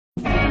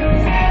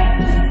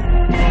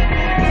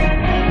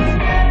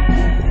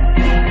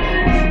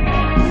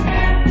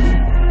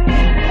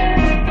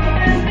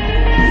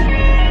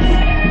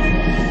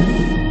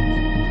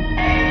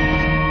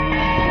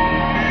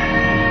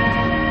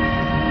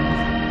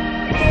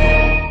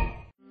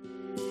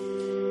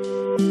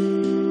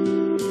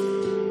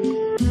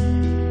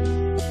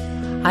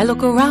I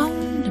look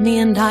around me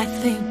and I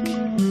think,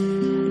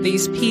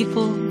 these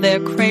people, they're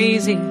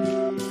crazy.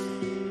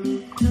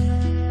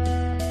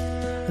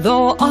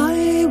 Though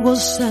I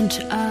was sent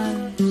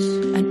as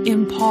an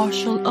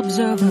impartial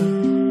observer,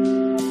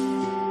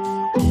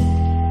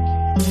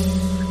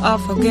 I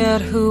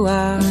forget who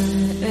I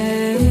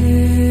am,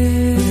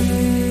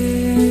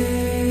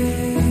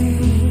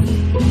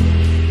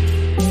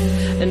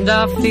 and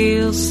I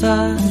feel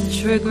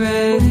such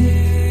regret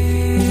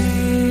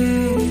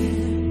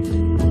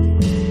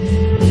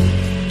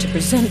to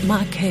present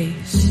my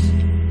case.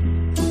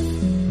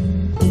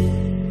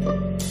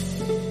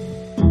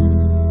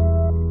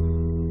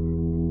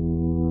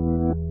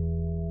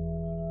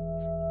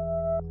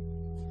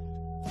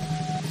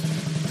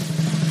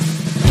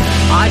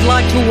 I'd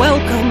like to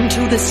welcome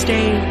to the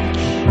stage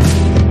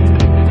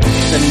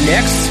the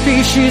next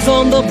species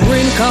on the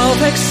brink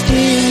of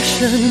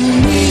extinction.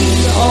 We,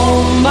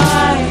 oh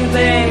my,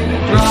 they're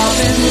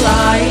dropping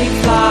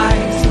like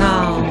flies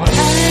now,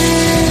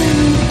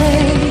 and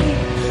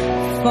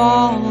they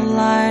fall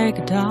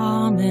like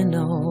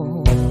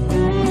dominoes.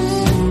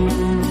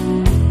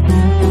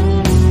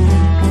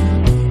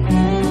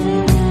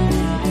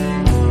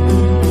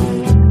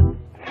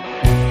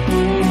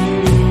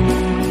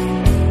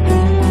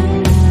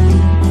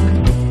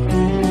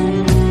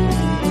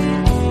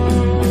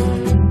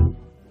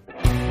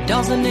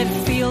 Doesn't it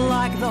feel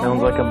like the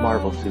Sounds like a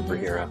Marvel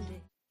superhero.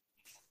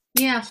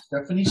 Yeah.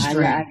 Stephanie Strange.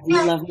 I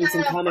do love me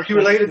some comic You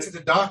related to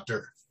the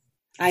Doctor.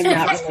 I'm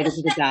not related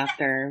to the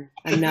Doctor.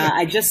 I'm not.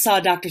 I just saw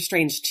Doctor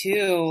Strange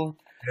 2.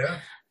 Yeah.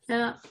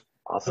 Yeah.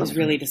 I Awesome. was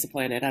really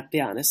disappointed, I'll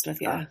be honest with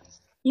you.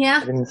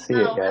 Yeah. I didn't see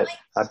Oh, it yet.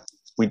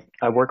 really?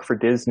 I work for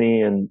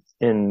Disney and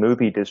in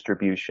movie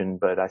distribution,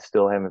 but I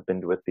still haven't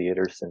been to a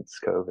theater since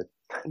COVID.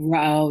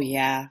 Oh,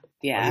 yeah.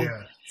 Yeah.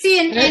 Yeah.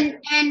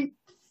 See, and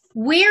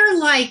we're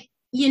like,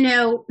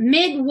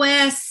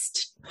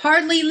 Midwest,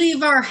 hardly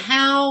leave our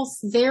house,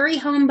 very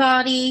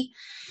homebody.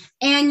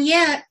 And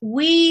yet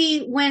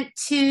we went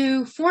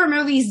to 4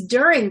 movies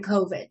during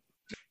COVID.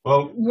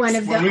 Well, One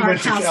of when we our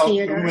went to house when we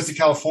theaters. went to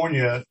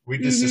California, we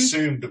just Mhm.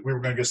 assumed that we were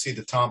going to go see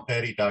the Tom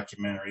Petty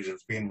documentary that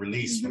was being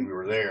released when we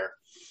were there,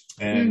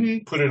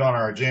 and put it on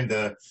our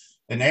agenda.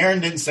 And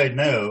Aaron didn't say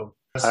no.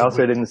 I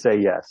also didn't say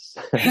yes.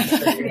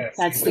 Yes.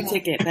 That's the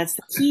ticket. That's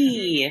the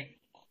key.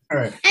 All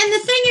right. And the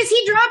thing is,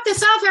 he dropped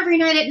us off every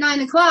night at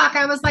 9:00.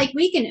 I was like,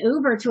 we can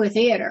Uber to a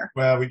theater.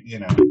 Well, we You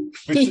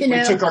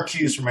took our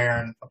cues from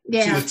Aaron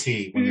Yeah. to the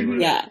T when we were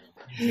Yeah.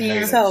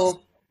 Yeah.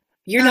 So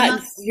you're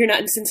not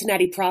in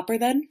Cincinnati proper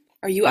then?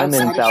 Are you I'm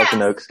in outside?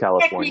 Thousand Oaks,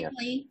 California.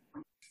 Technically,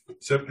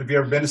 So, have you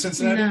ever been to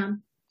Cincinnati? no.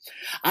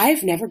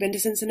 I've never been to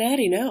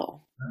Cincinnati,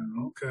 no.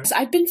 Oh, okay. So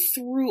I've been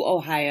through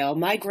Ohio.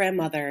 My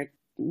grandmother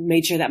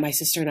made sure that my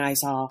sister and I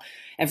saw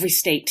every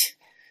state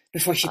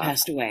before she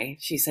passed away.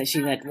 She said,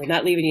 we're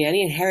not leaving you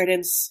any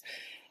inheritance.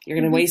 You're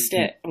going to waste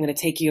it. I'm going to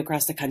take you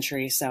across the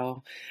country.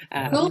 So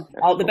Cool.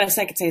 all the best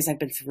I could say is I've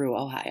been through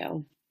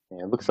Ohio.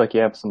 Yeah, it looks like you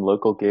have some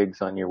local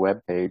gigs on your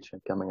webpage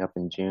coming up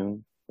in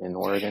June in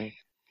Oregon.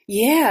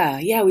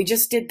 Yeah. We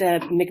just did the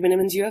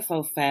McMinimans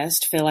UFO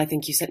Fest. Phil, I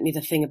think you sent me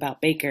the thing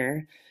about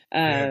Baker.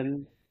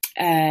 And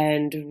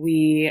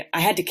I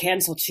had to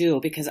cancel too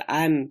because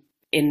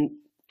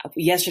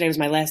yesterday was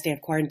my last day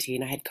of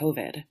quarantine. I had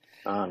COVID.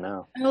 Oh,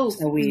 no. Oh,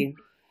 So I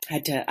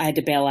had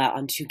to bail out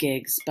on 2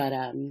 gigs, but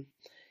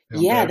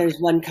Okay. there's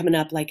one coming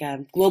up, like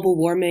a global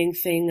warming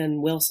thing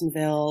in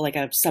Wilsonville, like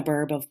a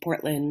suburb of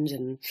Portland,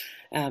 and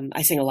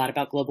I sing a lot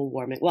about global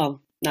warming.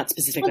 Well, not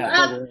specifically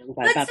about global warming,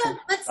 but about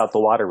let's About the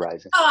water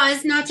rising.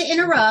 pause, not to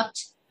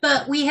interrupt,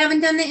 but we haven't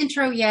done the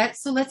intro yet,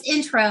 so let's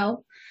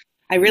intro.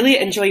 I really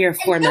enjoy your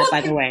format,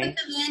 by the way.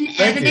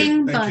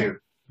 Editing, Thank you.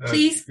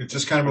 Please. It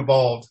just kind of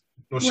evolved.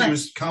 Well, she What?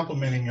 was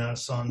complimenting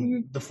us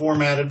on the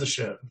format of the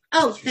show.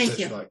 Oh, She thank said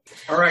you. she liked it.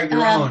 All right,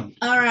 you're on.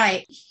 All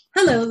right.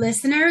 Hello,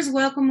 listeners.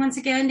 Welcome once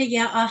again to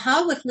Yeah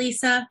Aha with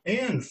Lisa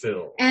And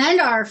Phil. and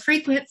our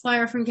frequent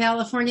flyer from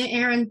California,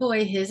 Aaron.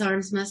 Boy, his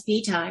arms must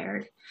be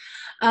tired.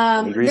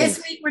 Greetings.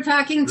 This week we're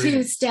talking to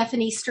Greetings.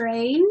 Stephanie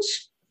Strange.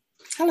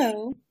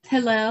 Hello.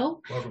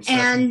 Hello. Welcome,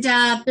 Stephanie.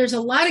 And there's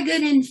a lot of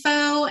good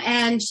info,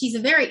 and she's a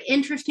very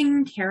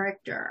interesting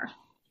character.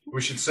 We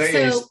should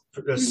say So-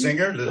 a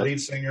singer, the lead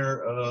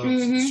singer of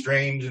Mhm.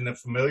 Strange and the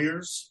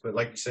Familiars, but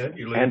like you said,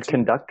 you lead And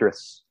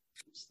conductress.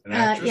 an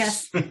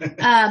actress.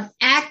 Yes.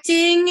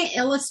 Acting,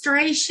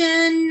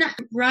 illustration,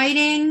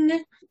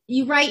 writing.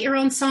 You write your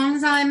own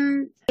songs,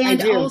 and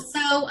do.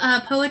 also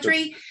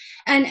poetry.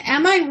 And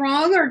am I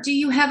wrong, or do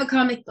you have a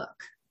comic book?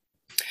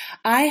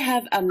 I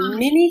have a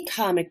mini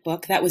comic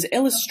book that was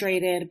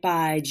illustrated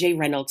by Jay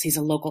Reynolds. He's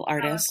a local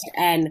artist.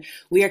 And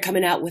we are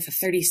coming out with a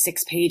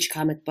 36-page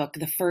comic book,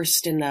 the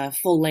first in the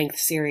full-length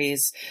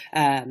series,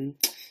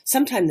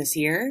 sometime this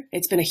year.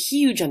 It's been a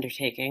huge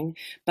undertaking.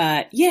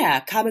 But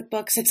yeah, comic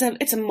books, it's a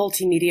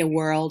multimedia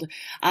world.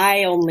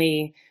 I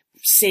only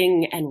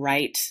sing and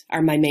write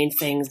are my main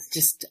things,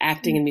 just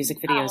acting in music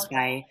videos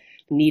by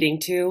needing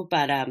to.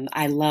 But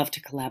I love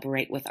to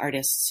collaborate with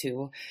artists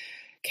who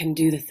can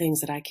do the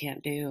things that I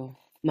can't do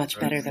much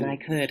better than I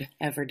could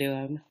ever do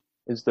them.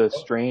 Is the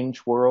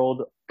Strange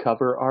World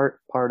cover art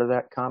part of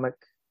that comic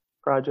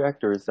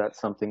project, or is that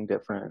something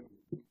different?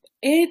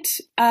 That's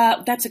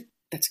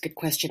a good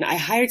question. I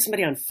hired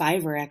somebody on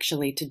Fiverr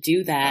actually to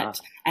do that,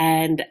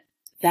 and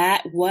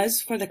that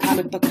was for the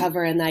comic book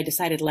cover, and I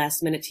decided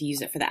last minute to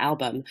use it for the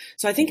album.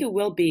 So I think it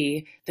will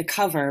be the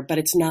cover, but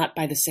it's not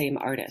by the same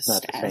artist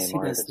as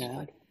who does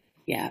the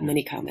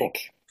mini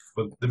comic.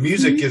 Well, the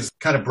music is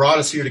kind of brought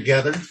us here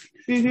together.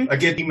 I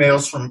get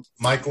emails from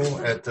Michael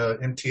at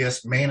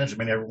MTS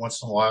Management every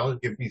once in a while to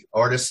give me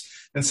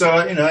artists. And so,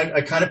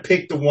 I kind of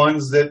pick the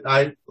ones that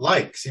I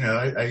like.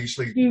 I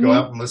usually go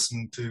out and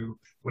listen to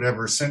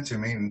whatever is sent to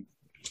me. And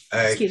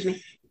Excuse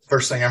me.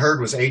 First thing I heard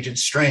was Agent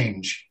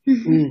Strange,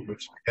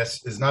 which I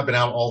guess has not been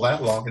out all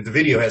that long. And the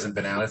video hasn't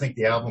been out. I think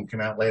the album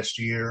came out last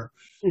year.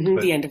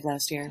 The end of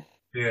last year.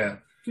 Yeah.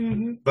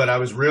 But I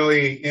was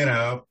really,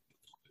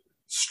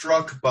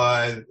 struck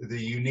by the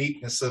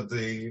uniqueness of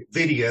the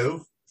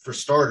video. For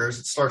starters,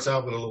 it starts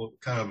out with a little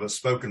kind of a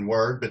spoken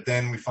word, but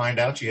then we find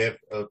out you have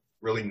a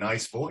really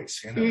nice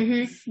voice,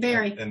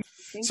 Very. And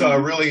so I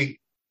really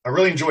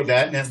enjoyed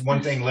that. And then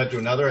one thing led to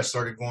another. I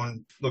started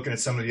looking at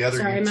some of the other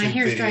YouTube my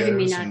hair's videos, driving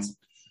me nuts.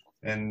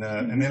 And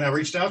then I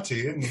reached out to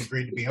you and you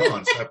agreed to be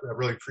on. So I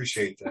really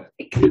appreciate that.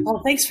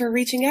 Well, thanks for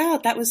reaching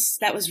out. That was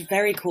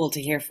very cool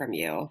to hear from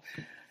you.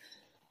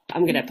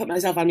 I'm gonna put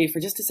myself on mute for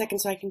just a second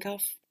so I can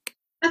cough.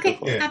 Okay,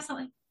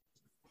 absolutely.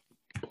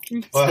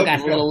 Well, Still got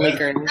a little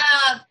liquor.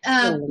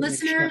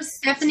 Listeners,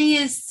 Stephanie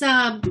is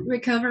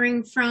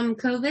recovering from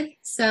COVID,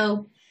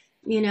 so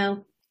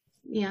Doing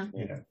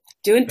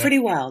pretty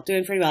well.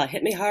 It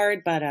hit me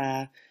hard,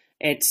 but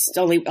it's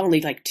only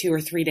like 2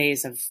 or 3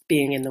 days of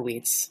being in the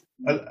weeds.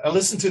 I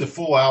listened to the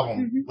full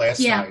album last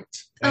night,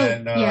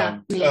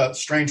 and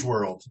Strange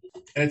World,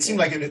 and it seemed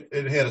like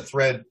it had a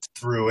thread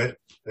through it,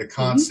 a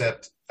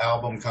concept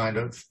album kind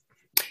of.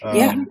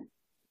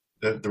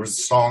 There was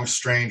a song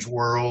 "Strange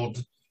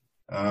World."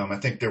 I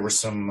think there were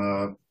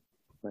some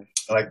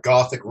like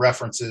Gothic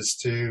references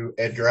to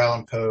Edgar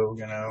Allan Poe,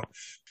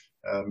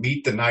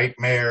 Meet the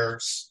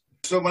Nightmares.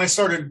 So when I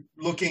started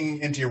looking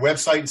into your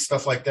website and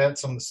stuff like that,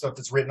 some of the stuff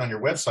that's written on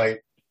your website,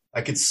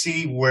 I could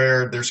see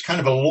where there's kind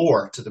of a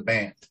lore to the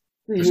band.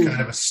 There's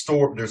kind of a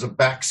story. There's a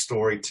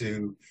backstory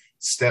to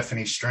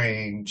Stephanie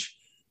Strange,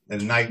 the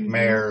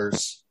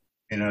Nightmares,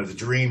 the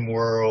Dream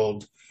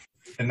World,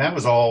 and that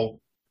was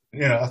all.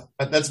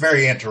 That's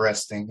very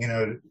interesting.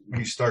 When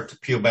you start to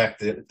peel back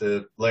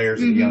the layers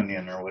of the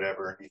onion or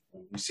whatever,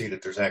 you see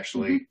that there's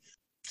actually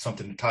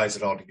something that ties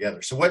it all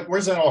together. So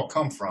where's that all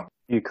come from?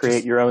 You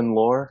create your own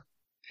lore?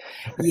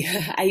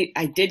 Yeah,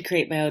 I did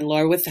create my own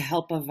lore with the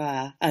help of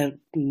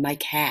my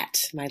cat,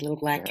 my little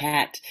black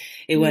cat.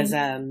 It was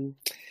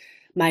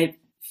my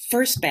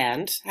first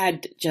band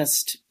had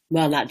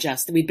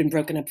we'd been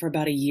broken up for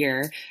about a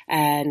year,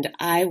 and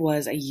I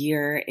was a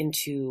year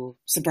into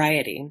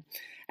sobriety.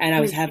 And I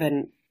was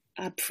having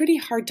a pretty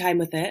hard time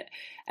with it.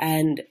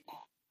 And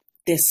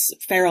this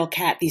feral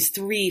cat, these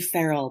 3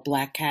 feral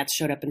black cats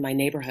showed up in my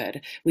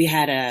neighborhood. We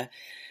had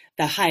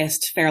the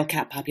highest feral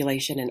cat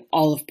population in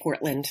all of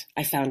Portland,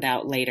 I found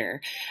out later.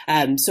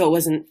 So it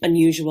wasn't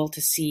unusual to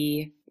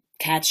see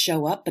cats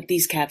show up, but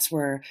these cats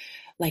were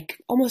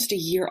like almost a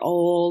year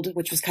old,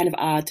 which was kind of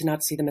odd to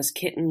not see them as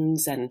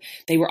kittens. And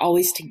they were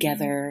always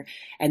together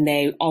and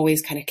they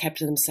always kind of kept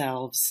to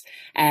themselves.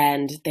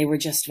 And they were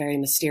just very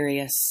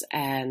mysterious.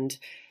 And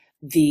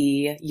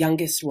the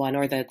youngest one,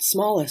 or the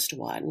smallest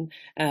one,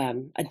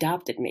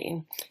 adopted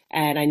me.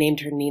 And I named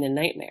her Nina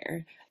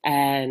Nightmare.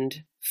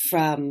 And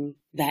from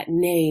that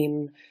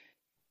name,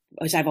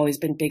 which I've always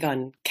been big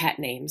on cat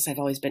names. I've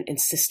always been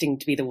insisting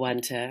to be the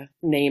one to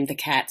name the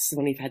cats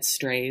when we've had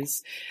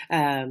strays.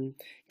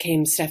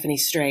 Came Stephanie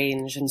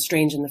Strange and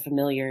Strange and the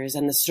Familiars,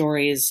 and the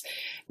stories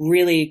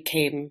really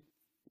came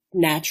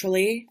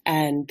naturally,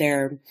 and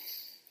they're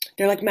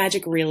like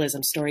magic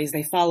realism stories.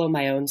 They follow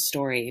my own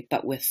story,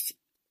 but with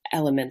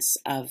elements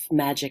of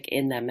magic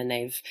in them, and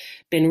they've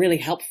been really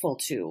helpful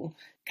to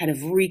kind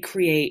of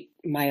recreate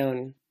my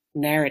own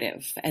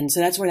narrative. And so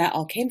that's where that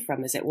all came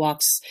from, is it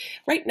walks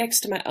right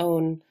next to my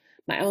own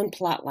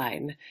plot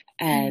line.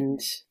 And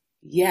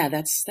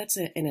that's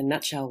in a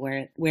nutshell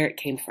where it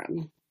came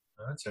from.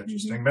 Oh, that's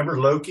interesting. Remember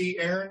Loki,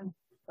 Aaron?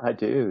 I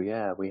do.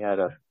 Yeah. We had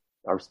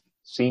our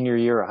senior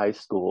year of high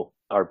school,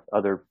 our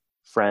other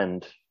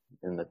friend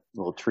in the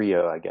little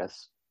trio, I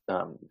guess,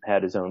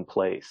 had his own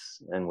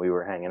place, and we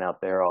were hanging out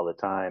there all the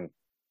time.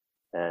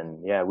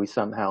 And we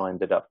somehow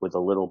ended up with a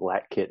little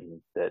black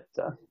kitten that,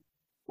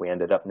 we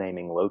ended up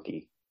naming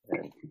Loki,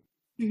 and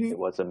it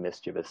was a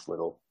mischievous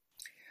little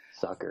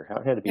sucker. How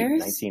it had to be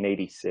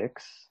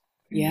 1986?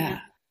 Yeah.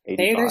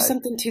 There's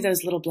something to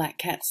those little black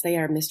cats. They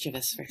are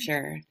mischievous for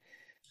sure.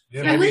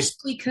 Yeah, I wish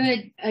we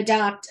could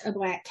adopt a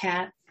black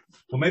cat.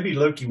 Well, maybe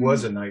Loki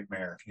was a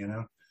nightmare,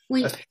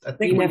 I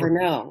think you never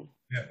know.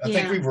 Yeah, I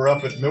think we were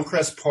up at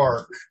Millcrest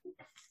Park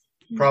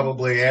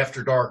probably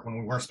after dark when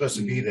we weren't supposed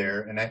to be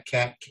there, and that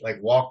cat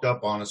walked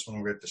up on us when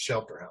we were at the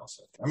shelter house.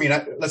 I mean,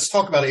 let's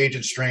talk about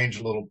Agent Strange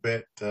a little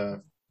bit,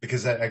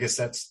 because I guess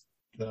that's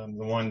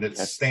the one that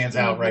stands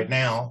out right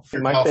now.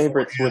 My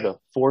favorites were the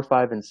 4,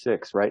 5, and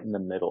 6, right in the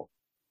middle.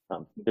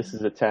 This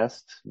is a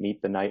test.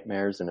 Meet the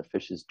Nightmares and A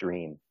Fish's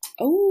Dream.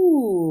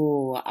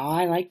 Oh,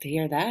 I like to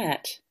hear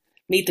that.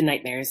 Meet the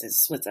Nightmares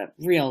was a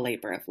real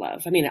labor of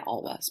love. I mean, it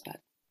all was, but.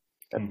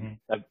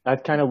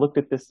 I've kind of looked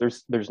at this.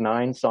 There's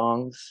 9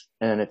 songs,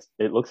 and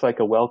it looks like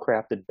a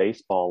well-crafted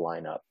baseball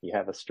lineup. You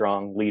have a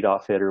strong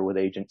leadoff hitter with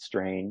Agent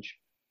Strange.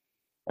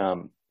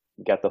 You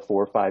got the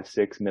 4, 5,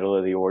 6 middle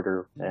of the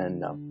order,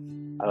 and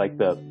I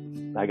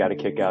got a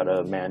kick out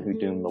of Man Who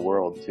Doomed the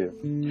World too.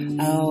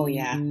 Oh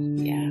yeah.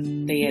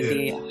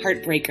 The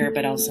heartbreaker,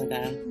 but also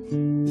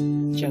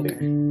the Joker.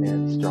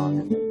 And strong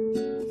in it.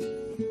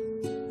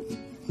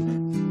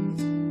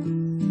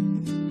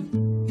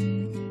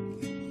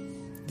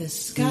 The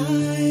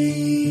sky,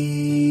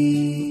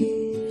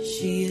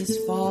 she is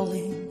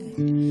falling.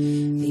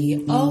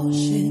 The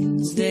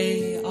oceans,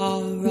 they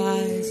are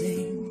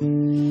rising.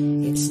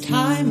 It's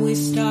time we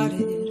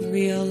started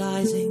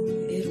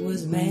realizing it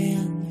was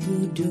man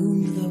who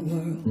doomed the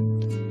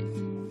world.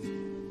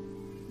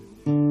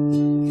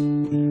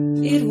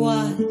 It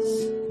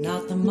was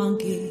not the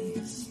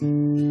monkeys,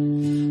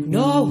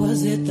 nor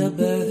was it the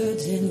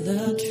birds in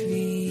the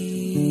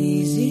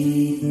trees.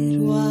 It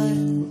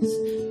was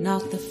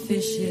not the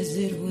fishes,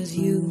 it was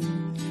you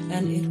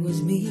and it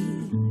was me.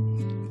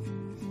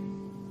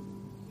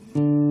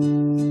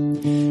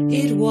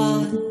 It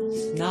was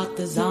not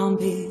the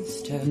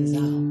zombies, turns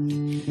out.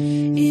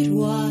 It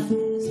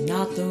was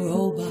not the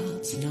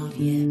robots, not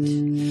yet.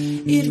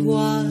 It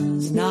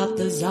was not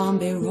the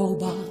zombie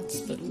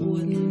robots, but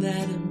wouldn't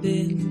that have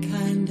been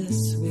kinda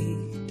sweet?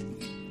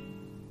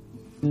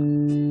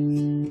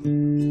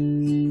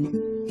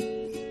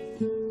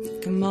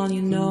 Come on,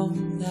 you know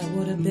that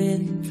would have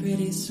been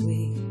pretty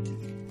sweet.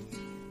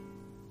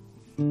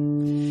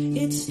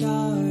 It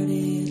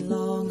started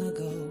long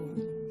ago.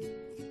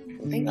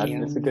 Thank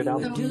you. It's a good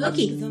album.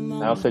 Lucky.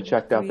 I also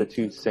checked out the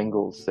 2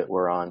 singles that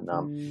were on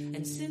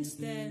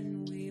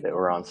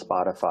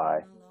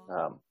Spotify.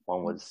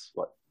 One was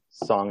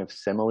Song of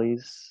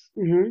Similes.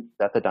 Mm-hmm. Is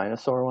that the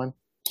dinosaur one?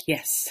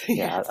 Yes.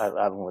 Yeah,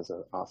 that one was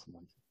an awesome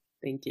one.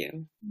 Thank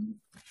you.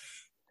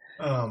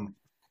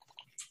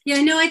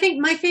 Yeah, no, I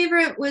think my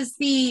favorite was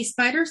the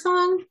Spider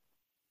song.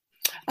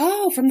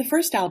 Oh, from the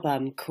first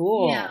album.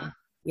 Cool. Yeah.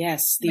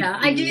 Yes.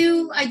 I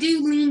do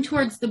lean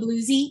towards the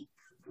bluesy.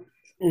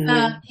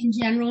 Mm-hmm. In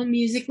general,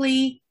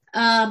 musically,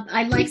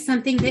 I like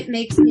something that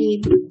makes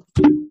me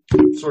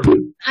Sort of.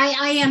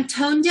 I am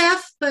tone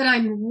deaf, but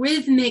I'm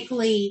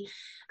rhythmically,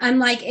 I'm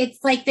like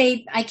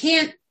I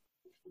can't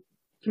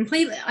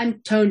completely, I'm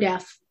tone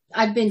deaf.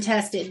 I've been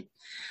tested,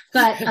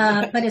 but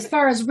as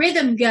far as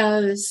rhythm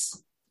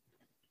goes,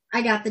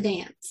 I got the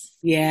dance.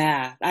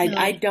 Yeah,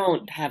 I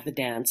don't have the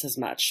dance as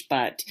much,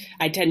 but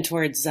I tend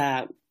towards,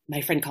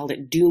 my friend called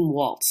it doom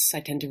waltz. I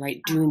tend to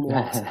write doom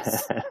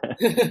waltzes.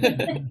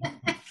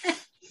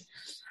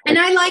 And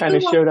I like kind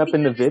of showed up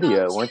in the waltzing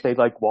video, songs. weren't they?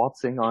 Like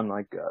waltzing on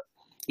like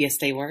Yes,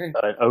 they were.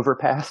 an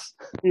overpass.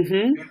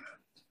 Mm-hmm.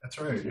 That's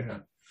right. Yeah.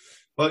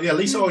 Well, yeah.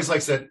 Lisa always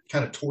likes that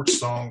kind of torch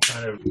song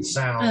kind of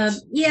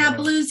sound.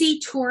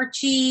 Bluesy,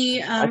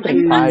 torchy. I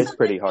think Pie is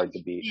pretty hard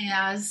to beat.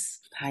 Jazz.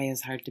 Pie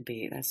is hard to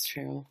beat. That's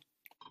true.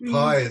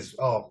 Pie is.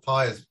 I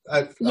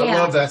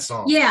love that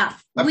song. Yeah,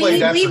 I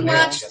played that we for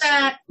watched Neil.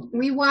 that.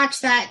 We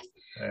watched that.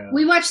 Yeah.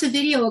 We watched the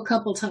video a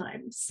couple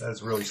times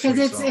That's really sweet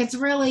because song. it's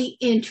really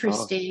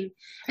interesting.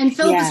 And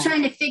Phil was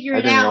trying to figure I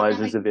it didn't out. realize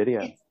it was a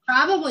video. It's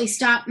probably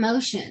stop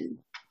motion.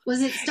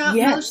 Was it stop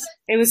Yes, motion?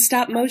 it was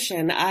stop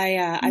motion.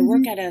 I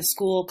work at a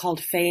school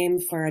called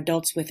FAME for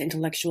adults with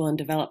intellectual and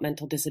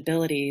developmental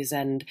disabilities,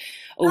 and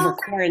over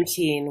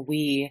quarantine,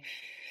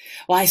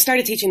 I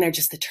started teaching there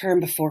just the term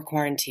before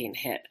quarantine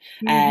hit,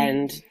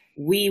 and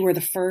we were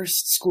the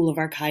first school of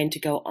our kind to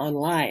go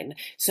online.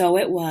 So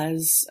it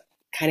was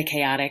kind of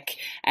chaotic,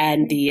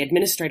 and the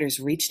administrators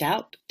reached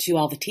out to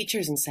all the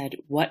teachers and said,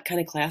 what kind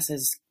of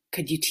classes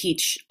could you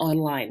teach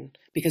online?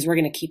 Because we're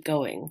going to keep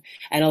going.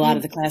 And a lot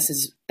of the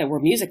classes that were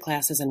music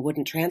classes and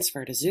wouldn't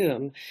transfer to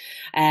Zoom.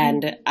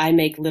 And I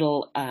make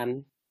little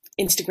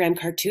Instagram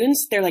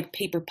cartoons. They're like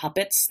paper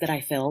puppets that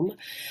I film.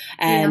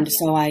 And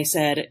so I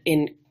said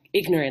in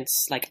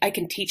ignorance, like, I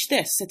can teach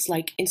this. It's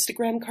like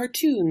Instagram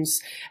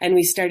cartoons. And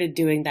we started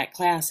doing that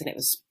class, and it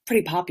was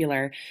pretty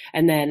popular.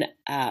 And then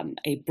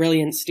a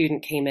brilliant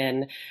student came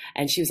in,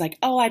 and she was like,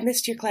 oh, I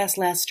missed your class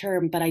last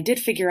term, but I did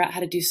figure out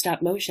how to do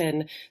stop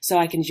motion so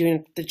I can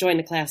join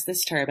the class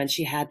this term. And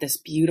she had this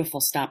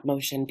beautiful stop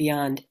motion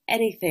beyond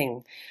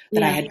anything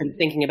that I had been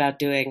thinking about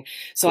doing.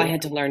 So I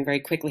had to learn very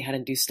quickly how to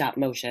do stop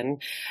motion.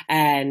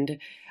 And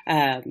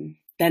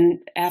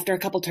then after a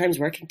couple terms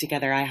working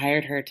together, I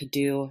hired her to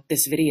do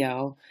this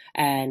video,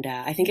 and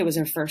I think it was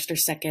her first or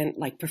second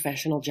like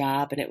professional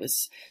job, and it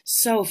was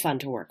so fun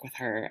to work with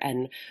her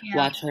and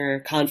watch her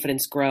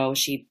confidence grow.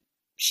 She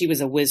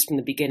was a whiz from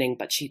the beginning,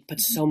 but she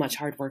put so much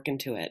hard work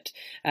into it.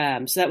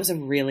 So that was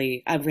I'm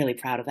really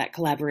proud of that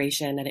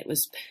collaboration, and it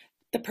was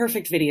the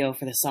perfect video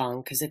for the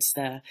song because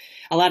a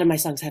lot of my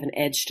songs have an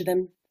edge to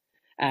them.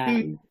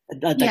 like a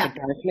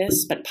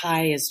darkness, but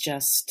pie is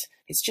just,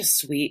 it's just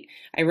sweet.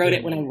 I wrote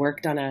it when I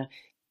worked on it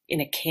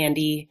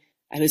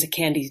was a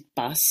candy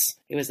bus.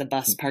 It was a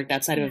bus parked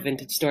outside of a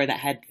vintage store that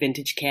had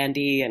vintage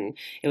candy, and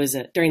it was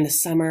during the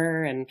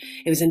summer, and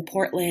it was in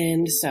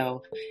Portland.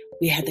 So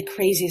we had the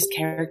craziest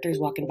characters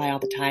walking by all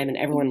the time, and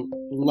everyone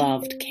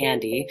loved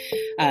candy.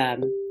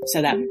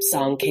 So that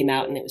song came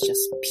out, and it was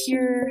just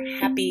pure,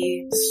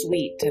 happy,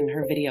 sweet, and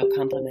her video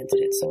complimented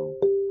it so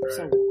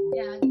well.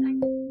 Yeah.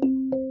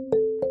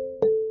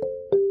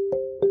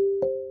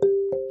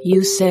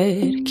 You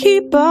said,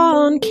 keep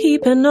on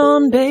keeping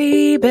on,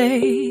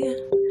 baby.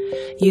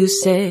 You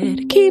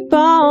said, keep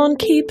on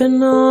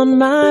keeping on,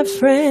 my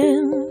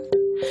friend.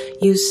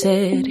 You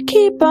said,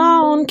 keep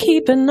on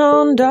keeping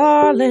on,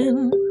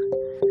 darling.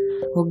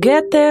 We'll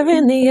get there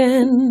in the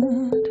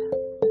end.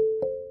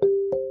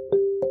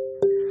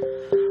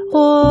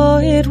 Oh,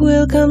 it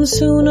will come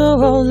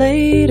sooner or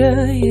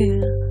later,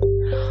 yeah.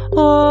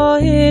 Oh,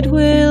 it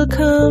will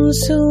come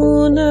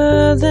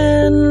sooner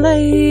than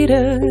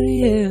later,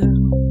 yeah.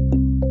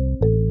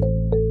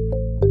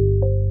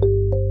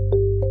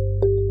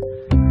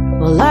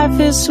 Well, life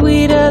is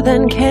sweeter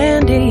than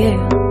candy,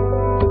 yeah.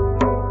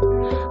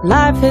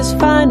 Life is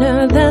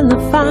finer than the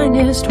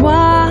finest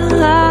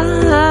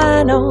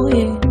wine, oh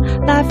yeah.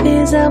 Life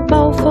is a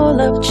bowl full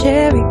of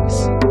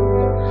cherries.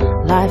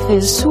 Life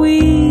is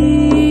sweeter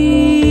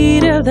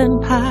than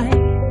pie,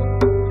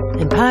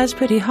 and pie's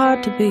pretty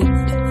hard to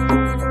beat.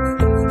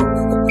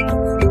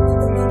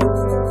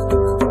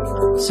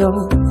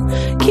 So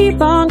keep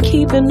on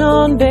keeping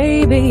on,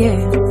 baby,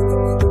 yeah.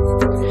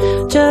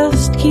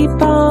 Just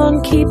keep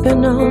on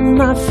keeping on,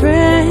 my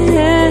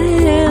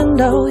friend,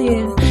 oh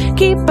yeah.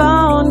 Keep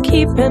on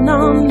keeping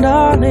on,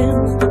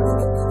 darling.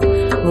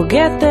 We'll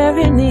get there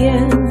in the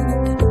end.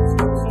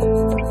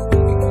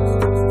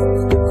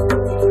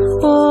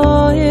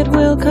 Oh, it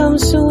will come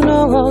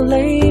sooner or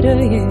later,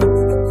 yeah.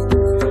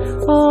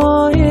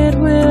 Oh, it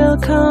will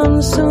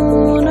come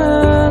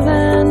sooner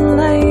than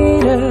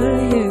later,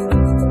 yeah.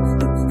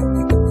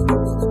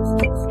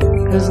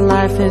 'Cause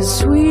life is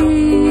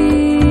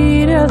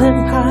sweeter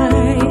than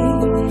pie,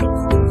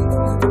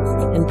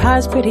 and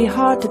pie's pretty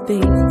hard to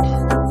beat.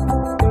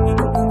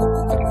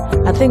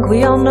 I think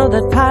we all know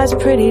that pie's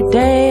pretty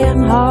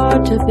damn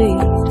hard to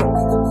beat.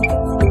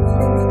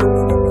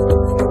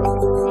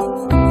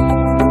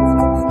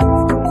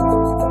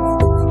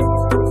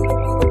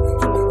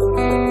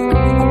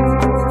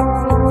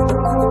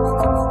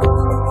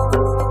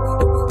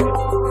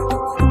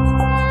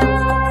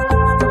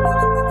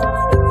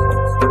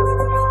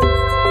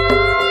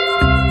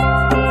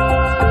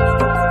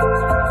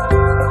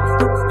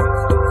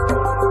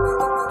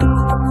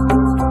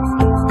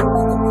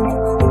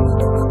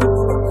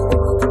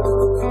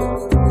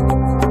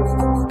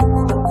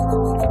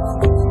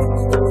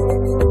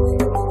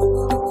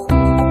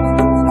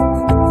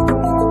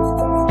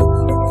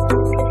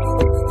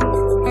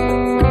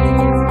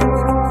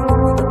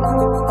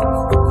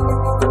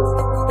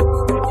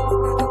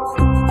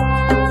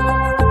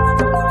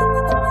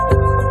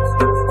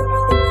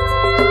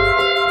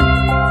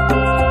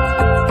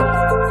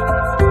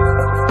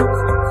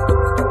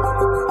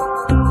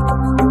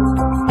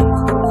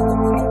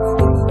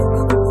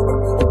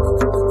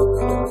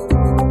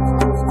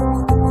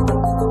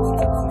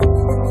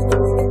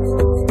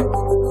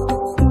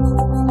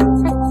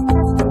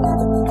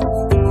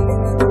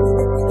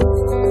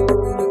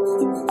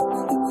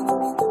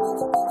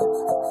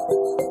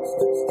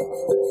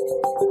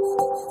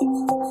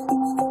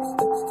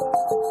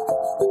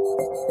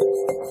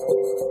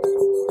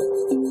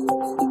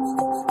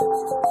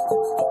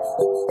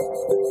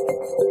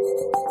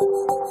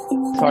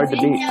 Hard to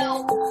beat.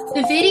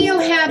 The video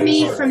had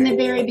me from the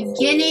very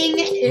beginning.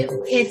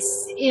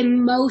 It's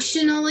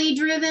emotionally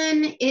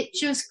driven. It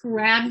just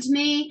grabbed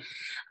me.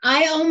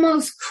 I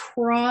almost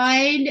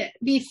cried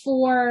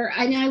before,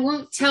 and I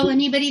won't tell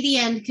anybody the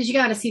end because you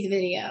got to see the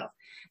video.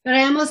 But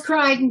I almost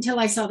cried until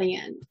I saw the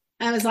end.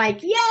 I was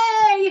like,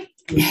 "Yay!"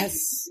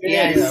 Yes.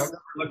 Yeah, Yes. I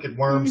never look at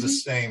worms the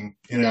same.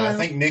 You know, No. I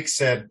think Nick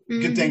said,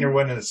 "Good thing there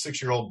wasn't a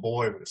 6-year-old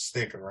boy with a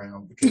stick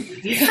around." Because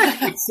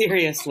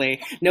Seriously,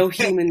 no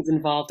humans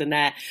involved in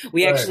that.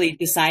 We Right. actually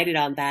decided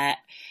on that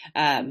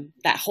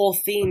whole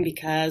theme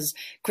because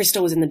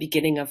Crystal was in the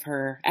beginning of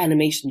her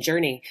animation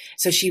journey,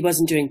 so she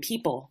wasn't doing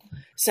people.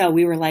 So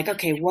we were like,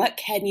 okay, what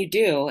can you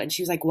do? And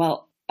she was like,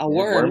 well, a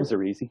worm. Worms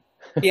are easy.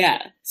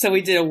 Yeah. So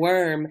we did a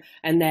worm,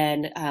 and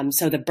then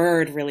so the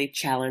bird really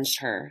challenged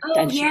her. Oh,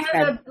 and she yeah,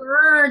 said, the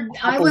bird.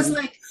 I was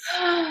like,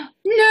 no.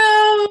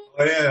 oh,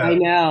 yeah, I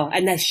know.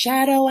 And the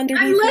shadow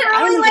underneath I'm it,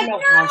 I literally don't like, even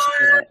know how she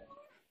did it.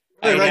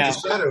 I I like know.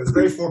 the shadow. It was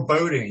very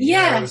foreboding. You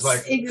know, it was Yes,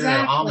 like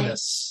exactly.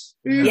 ominous.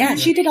 Yeah,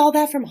 she did all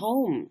that from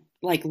home.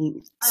 Like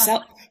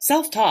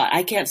self-taught.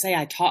 I can't say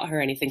I taught her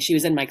anything. She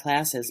was in my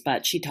classes,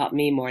 but she taught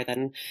me more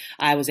than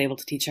I was able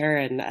to teach her.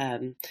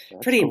 And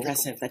pretty cool.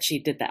 impressive that she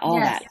did that. All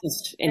Yes, that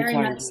just very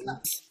informed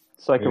much me. so.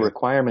 It's like a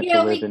requirement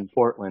Yeah, to live in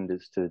Portland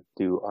is to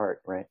do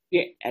art, right?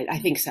 Yeah, I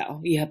think so.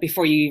 Yeah,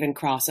 before you even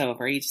cross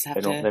over, you just have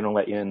They to. don't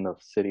let you in the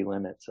city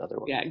limits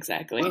otherwise. Yeah,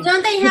 exactly. Well,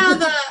 don't they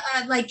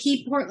have like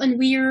Keep Portland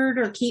Weird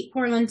or Keep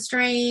Portland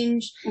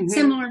Strange,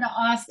 similar to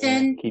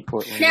Austin? Yeah, keep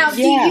Portland. Now,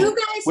 do you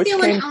guys Which feel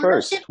came an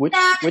first? ownership Which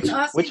of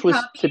that? which was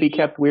to be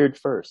kept weird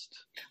first?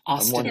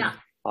 Austin. Yeah.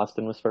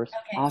 Austin was first.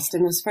 Okay.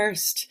 Austin was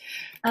first.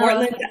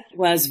 Portland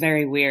was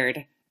very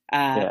weird.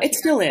 It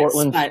still is.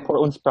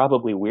 Portland's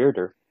probably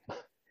weirder.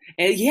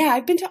 Yeah,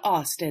 I've been to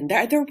Austin.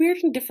 They're weird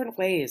in different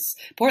ways.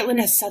 Portland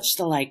has such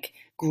the like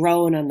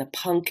grown on the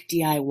punk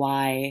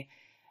DIY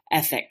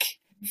ethic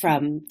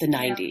from the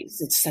 90s.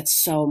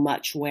 That's so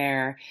much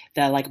where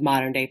the like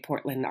modern day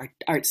Portland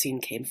art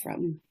scene came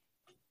from.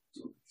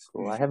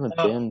 Cool. I haven't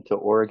been to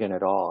Oregon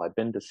at all. I've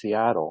been to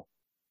Seattle.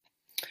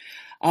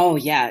 Oh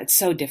yeah, it's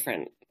so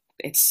different.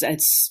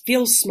 It's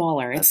feels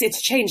smaller.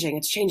 It's changing.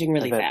 It's changing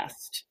really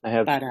fast. I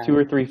have 2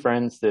 or 3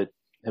 friends that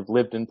have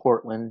lived in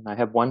Portland. I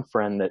have one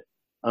friend that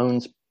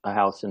owns a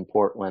house in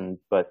Portland,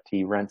 but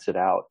he rents it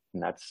out,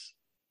 and I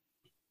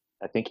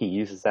think he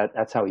uses that.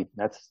 That's how he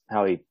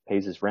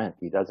pays his rent.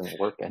 He doesn't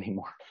work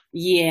anymore.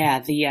 Yeah,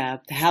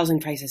 the housing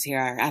prices here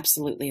are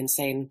absolutely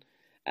insane.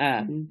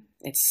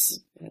 It's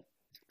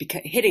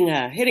hitting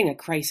a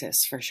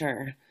crisis for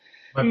sure.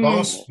 My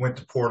boss went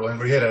to Portland.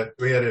 We had a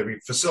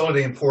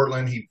facility in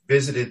Portland. He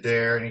visited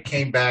there, and he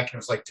came back, and it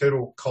was like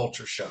total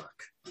culture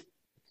shock.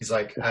 He's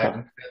like,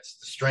 "It's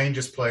the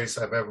strangest place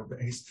I've ever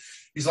been."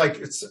 He's like,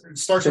 it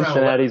starts around.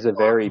 Cincinnati's a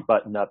very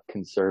button-up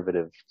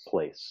conservative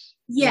place.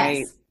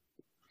 Yes.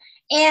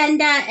 Right.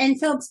 And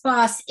Philip's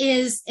boss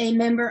is a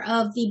member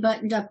of the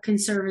buttoned-up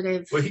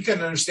conservative. Well, he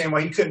couldn't understand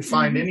why he couldn't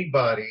find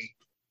anybody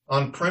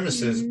on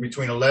premises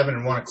between 11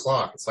 and 1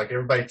 o'clock. It's like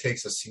everybody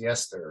takes a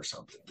siesta or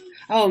something.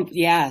 Oh,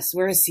 yes.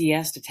 We're a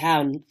siesta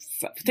town.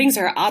 Things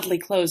are oddly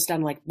closed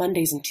on like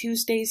Mondays and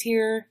Tuesdays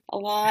here a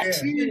lot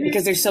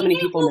because there's so many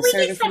people in the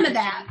service. We get some of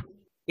that.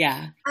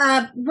 Yeah.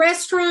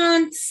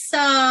 Restaurants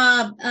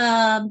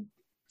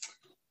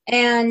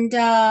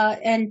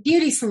and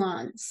beauty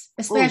salons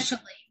especially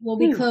will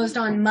be closed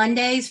on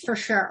Mondays for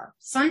sure.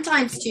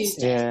 Sometimes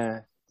Tuesdays.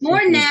 Yeah.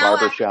 More now.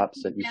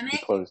 Barbershops that used to be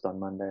closed on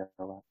Monday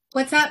a lot.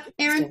 What's up,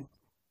 Aaron?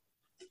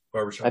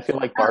 Barbershops. I feel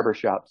like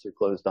barbershops are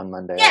closed on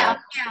Monday. Yeah.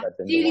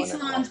 Beauty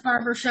salons,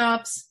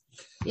 barbershops.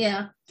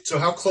 Yeah. So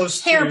how close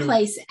hair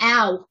place?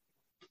 Ow.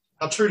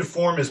 How true to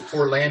form is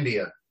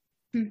Portlandia?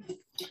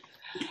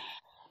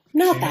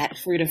 Not that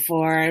true to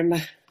form.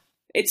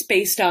 It's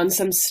based on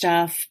some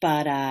stuff,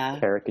 but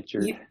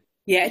caricatured.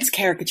 Yeah, it's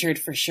caricatured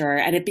for sure,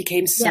 and it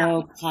became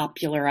so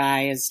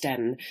popularized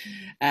and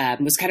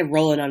was kind of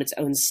rolling on its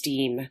own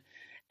steam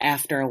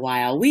after a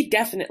while. We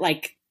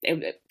definitely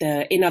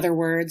In Other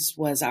Words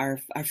was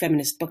our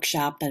feminist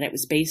bookshop that it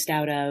was based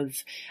out of.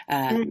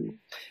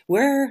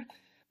 Where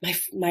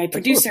my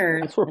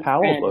producer. That's where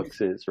Powell Books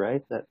is,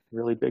 right? That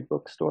really big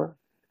bookstore.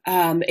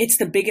 It's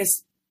the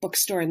biggest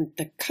bookstore in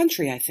the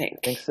country, I think.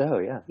 I think so,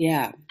 yeah.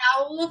 Yeah.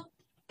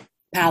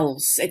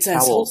 Powell's. It's a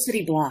whole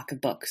city block of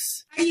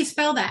books. How do you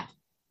spell that?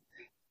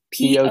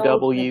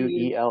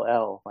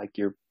 Powell, like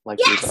your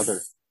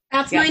brother.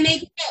 That's my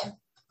maiden name.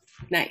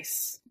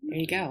 Nice. There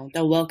you go.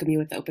 They'll welcome you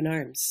with open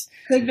arms.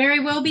 Could very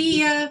well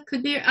be.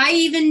 Could be. I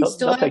even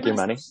still take your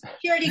money.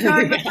 Security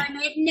card with my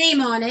maiden name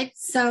on it,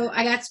 so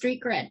I got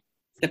street cred.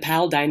 The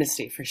Powell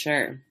dynasty for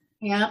sure.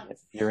 Yeah.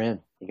 You're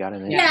in. You got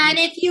it in. Yeah, and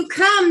if you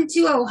come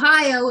to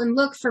Ohio and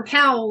look for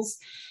Powell's,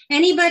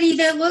 anybody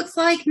that looks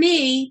like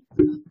me.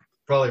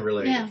 Probably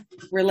related. Yeah.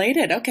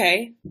 Related,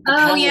 okay.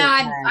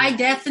 I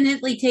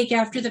definitely take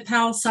after the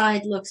Powell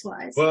side looks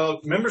wise. Well,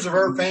 members of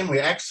our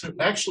family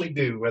actually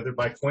do, whether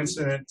by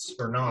coincidence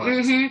or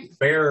not,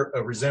 bear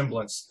a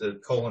resemblance to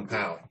Colin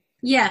Powell.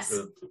 Yes.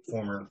 The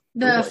former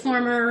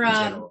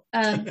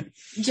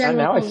general.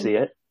 Now I see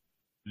it.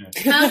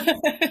 Huh?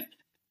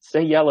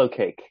 Say yellow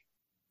cake.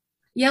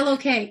 Yellow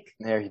cake.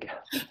 There you go.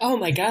 Oh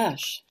my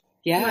gosh.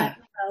 Yeah.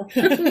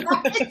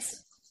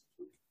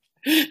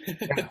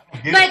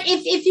 But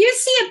if you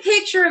see a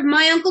picture of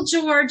my Uncle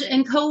George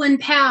and Colin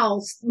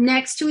Powell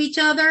next to each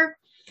other,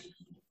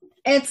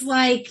 it's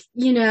like,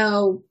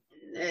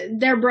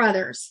 they're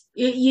brothers.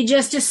 You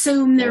just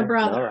assume they're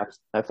brothers.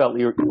 No, I felt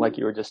you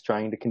were just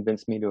trying to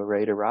convince me to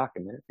invade Iraq a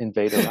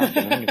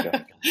minute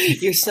ago.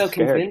 You're so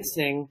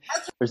convincing.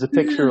 There's a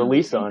picture of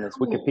Lisa on his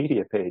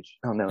Wikipedia page.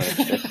 Oh no.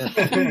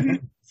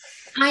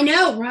 I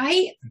know,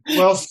 right?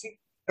 Well,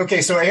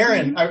 okay, so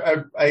Aaron,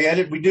 I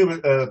edit. We'll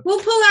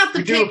pull out the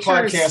pictures. We do a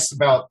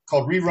podcast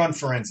called Rerun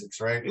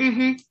Forensics, right?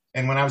 Mm-hmm.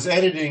 And when I was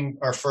editing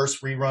our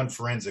first Rerun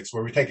Forensics,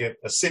 where we take a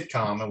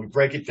sitcom and we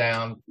break it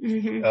down,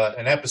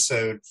 an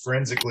episode,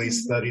 forensically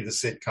study the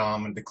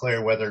sitcom and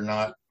declare whether or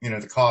not,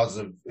 the cause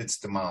of its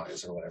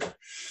demise or whatever.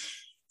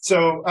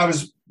 So I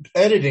was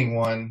editing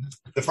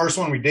the first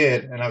one we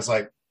did, and I was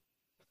like,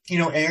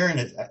 Aaron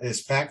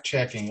is fact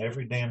checking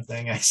every damn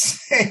thing I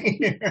say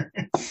here.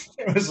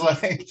 It was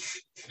like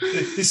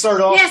he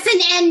started off. Yes,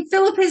 and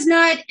Philip is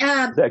not.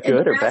 Is that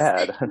good or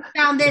bad?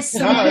 Found this so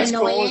No, it's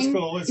annoying.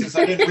 cool. It's just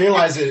I didn't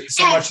realize it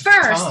so much. At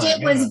at the first,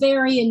 time, it was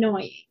very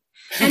annoying,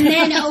 and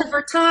then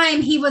over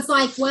time, he was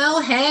like,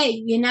 "Well,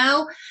 hey,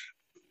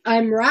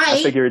 I'm right."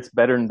 I figure it's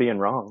better than being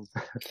wrong.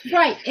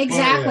 Right,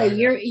 exactly. Well,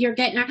 yeah. You're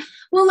getting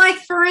well. Like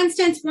for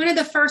instance, one of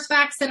the first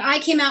facts that I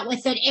came out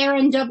with that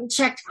Aaron double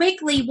checked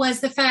quickly was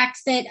the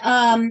fact that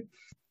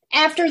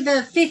after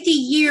the 50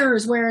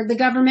 years where the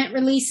government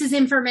releases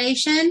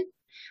information,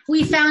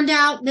 we found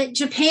out that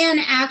Japan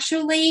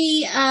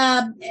actually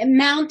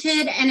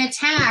mounted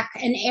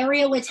an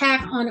aerial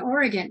attack on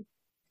Oregon.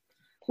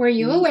 Were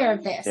you aware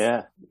of this?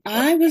 Yeah.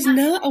 I was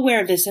not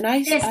aware of this, and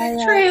This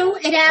is true.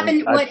 It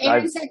happened. What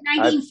Aaron said,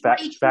 I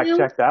 1942. fact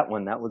checked that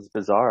one. That was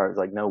bizarre. I was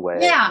like, no way.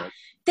 Yeah.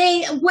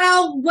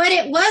 What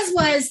it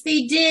was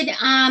they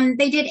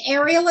did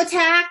aerial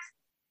attack.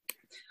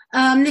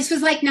 This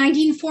was like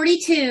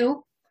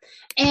 1942.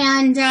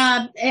 And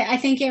I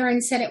think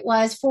Aaron said it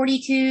was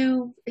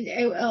 42.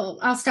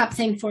 I'll stop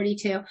saying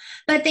 42.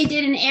 But they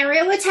did an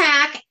aerial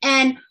attack,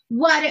 and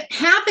what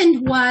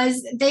happened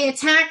was they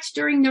attacked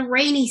during the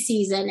rainy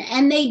season,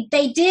 and they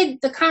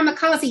did the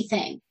kamikaze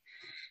thing,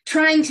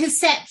 trying to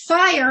set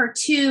fire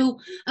to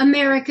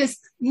America's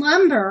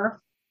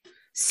lumber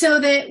so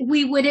that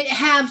we would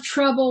have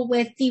trouble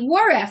with the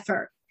war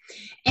effort.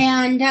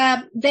 And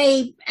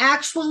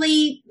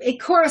it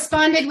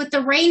corresponded with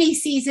the rainy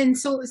season,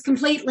 so it was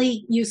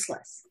completely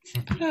useless.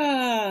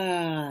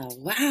 Wow.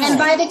 And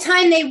by the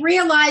time they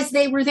realized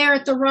they were there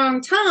at the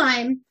wrong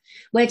time,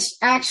 which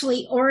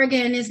actually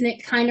Oregon, isn't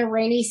it kind of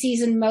rainy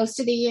season most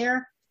of the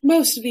year?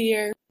 Most of the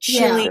year.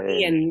 Chilly,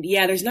 Yeah. and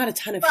there's not a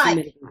ton of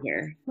humidity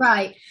here.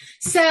 Right.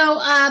 So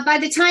by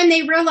the time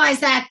they realized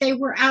that, they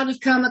were out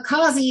of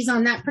kamikazes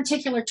on that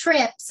particular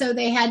trip, so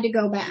they had to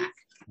go back.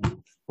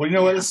 Well, you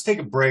know what? Let's take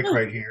a break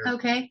right here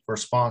Okay. for a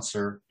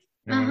sponsor.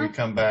 And when we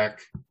come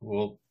back,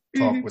 we'll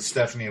talk with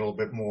Stephanie a little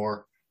bit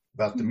more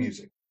about the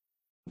music.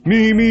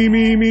 Me, me,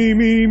 me, me,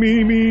 me,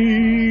 me,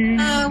 me.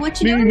 What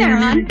you doing there,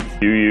 hon?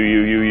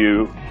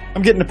 You.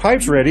 I'm getting the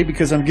pipes ready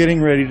because I'm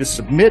getting ready to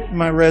submit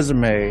my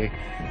resume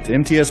to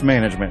MTS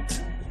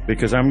Management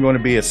because I'm going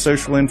to be a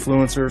social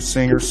influencer,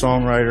 singer,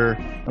 songwriter.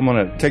 I'm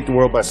going to take the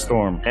world by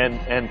storm.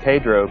 And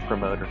Pedro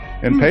promoter.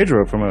 And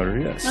Pedro promoter,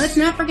 yes. Let's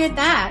not forget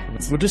that.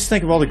 Well, just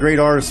think of all the great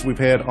artists we've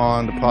had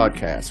on the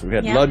podcast. We've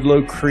had Yeah.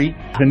 Ludlow Creek,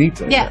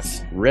 Benita,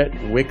 Yes. Rhett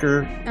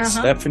Wicker, Uh-huh.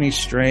 Stephanie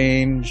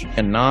Strange,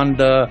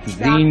 Ananda,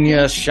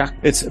 Xenia Shak.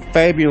 It's a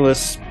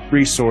fabulous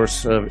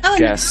resource of Oh, and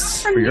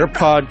guests from for your Europe.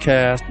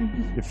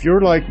 podcast. If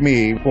you're like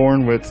me,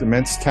 born with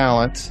immense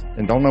talent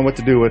and don't know what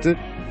to do with it,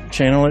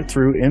 channel it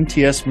through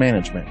MTS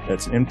Management.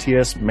 That's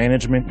MTS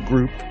Management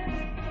Group.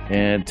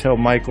 And tell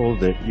Michael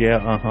that,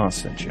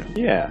 sent you.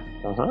 Yeah.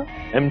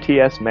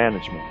 MTS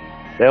Management.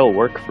 They'll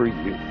work for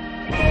you.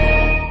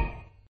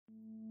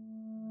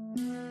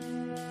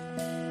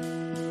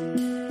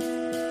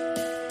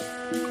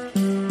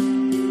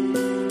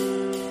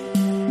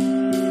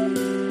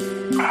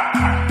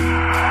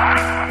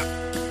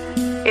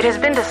 It has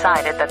been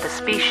decided that the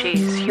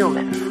species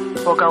human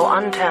will go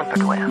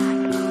untampered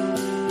with.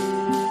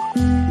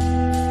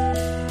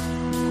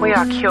 We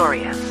are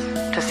curious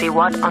to see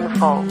what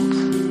unfolds.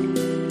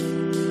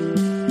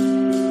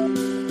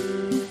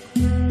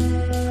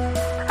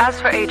 As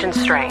for Agent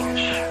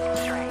Strange,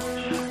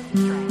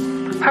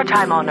 her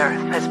time on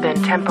Earth has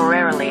been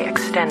temporarily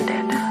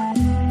extended,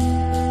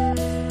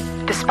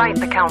 despite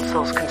the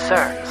Council's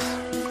concerns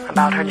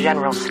about her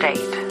general state.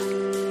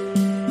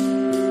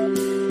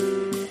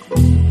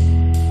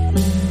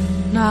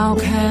 Now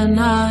can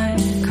I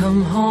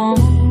come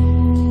home?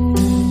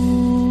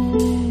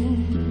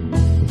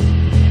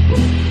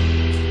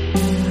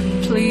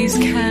 Please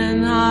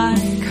can I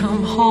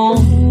come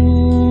home?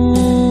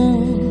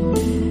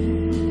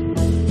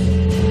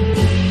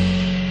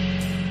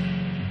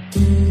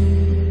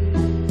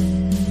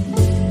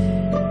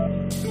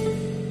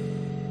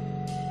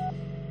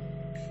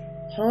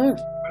 Huh.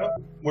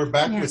 We're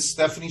back Yeah. with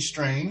Stephanie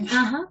Strange.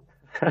 Uh-huh.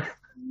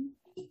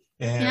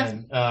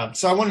 And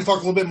so I want to talk a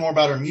little bit more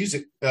about her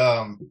music.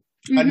 I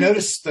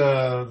noticed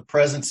the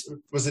presence.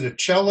 Was it a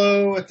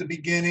cello at the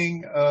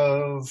beginning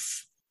of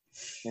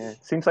Yeah.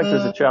 It seems like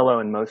there's a cello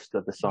in most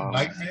of the songs.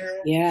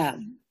 Nightmare?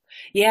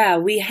 Yeah,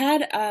 we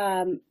had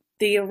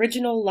the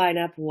original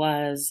lineup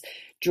was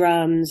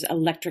drums,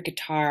 electric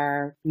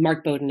guitar.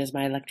 Mark Bowden is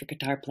my electric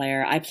guitar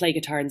player. I play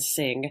guitar and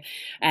sing,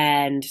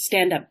 and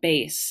stand-up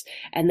bass.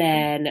 And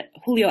then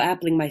Julio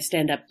Appling, my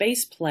stand-up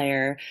bass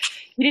player,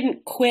 he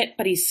didn't quit,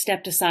 but he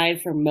stepped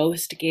aside for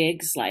most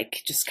gigs,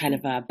 like just kind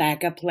of a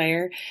backup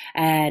player.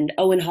 And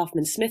Owen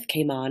Hoffman Smith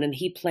came on, and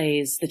he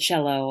plays the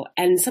cello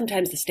and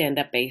sometimes the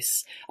stand-up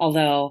bass.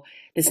 Although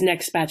this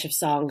next batch of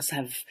songs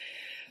have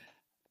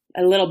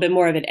a little bit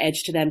more of an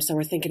edge to them. So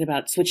we're thinking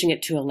about switching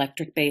it to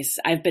electric bass.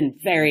 I've been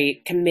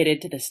very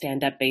committed to the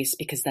stand-up bass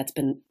because that's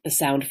been the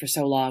sound for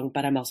so long,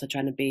 but I'm also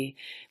trying to be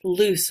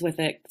loose with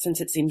it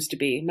since it seems to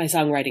be, my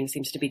songwriting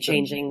seems to be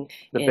changing.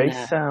 The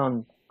bass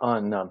sound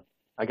on,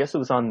 I guess it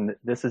was on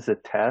This Is a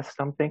Test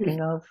I'm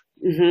thinking of.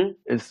 Mm-hmm.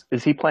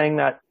 Is he playing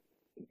that?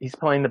 He's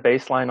playing the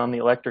bass line on the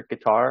electric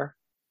guitar.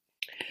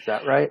 Is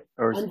that right?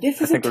 Or I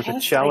think there's a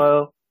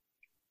cello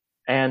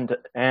and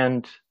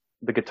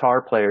the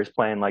guitar player is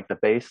playing like the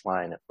bass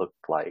line, it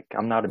looked like.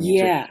 I'm not a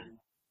musician.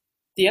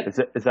 Yeah.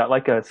 Yep. Is that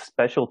like a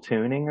special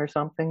tuning or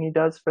something he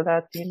does for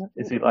that, Tina?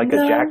 Is he like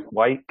a Jack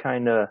White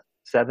kind of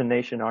Seven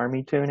Nation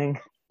Army tuning?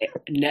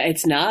 No,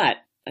 it's not.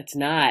 It's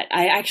not.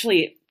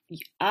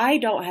 I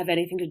don't have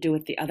anything to do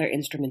with the other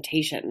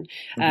instrumentation.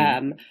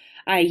 Mm-hmm.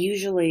 I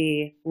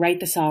usually write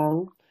the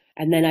song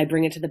and then I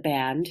bring it to the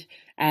band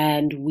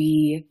and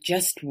we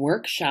just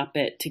workshop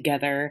it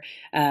together.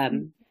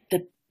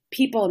 The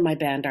people in my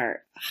band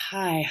are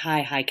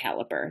high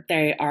caliber.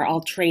 They are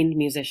all trained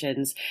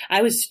musicians.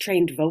 I was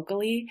trained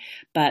vocally,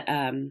 but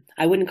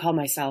I wouldn't call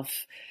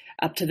myself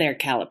up to their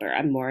caliber.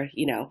 I'm more,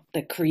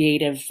 the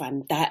creative.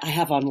 That I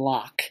have on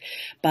lock,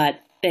 but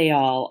they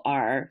all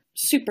are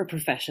super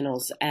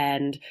professionals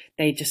and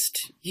they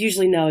just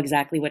usually know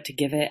exactly what to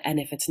give it. And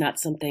if it's not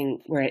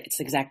something where it's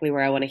exactly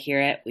where I want to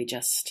hear it, we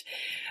just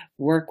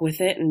work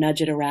with it and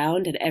nudge it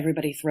around and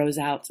everybody throws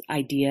out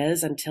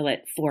ideas until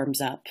it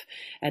forms up.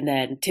 And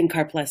then Tim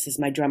Karplus is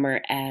my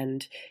drummer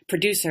and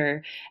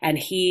producer, and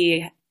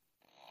he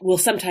will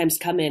sometimes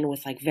come in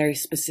with like very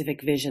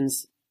specific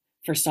visions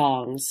for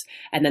songs,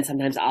 and then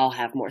sometimes I'll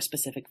have more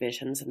specific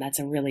visions, and that's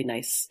a really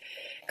nice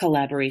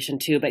collaboration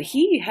too. But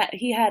he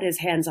had his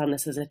hands on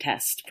This As a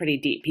Test pretty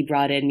deep. He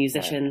brought in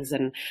musicians,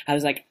 and I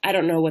was like, I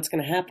don't know what's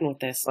going to happen with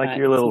this. Like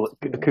your little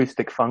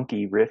acoustic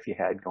funky riff you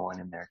had going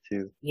in there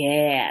too.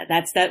 Yeah,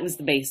 that was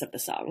the base of the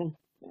song.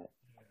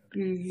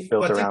 Mm-hmm.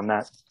 Built around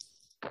that.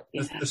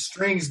 The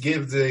strings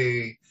give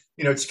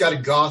it's got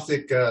a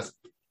gothic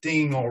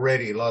theme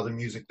already. A lot of the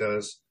music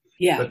does.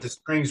 Yeah, but the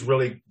strings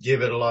really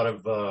give it a lot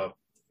of.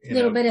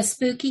 Little bit of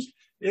spooky.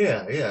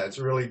 Yeah. It's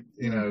really,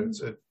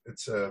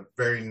 it's a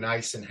very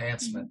nice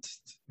enhancement,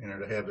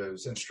 to have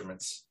those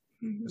instruments.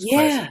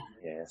 Yeah.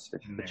 Yes. The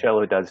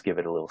cello does give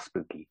it a little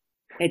spooky.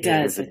 It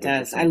does. It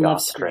does. I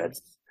love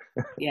strings.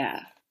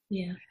 Yeah.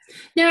 Yeah.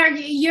 Now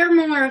you're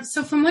more,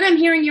 so from what I'm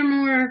hearing,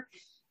 you're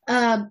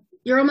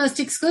almost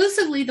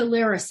exclusively the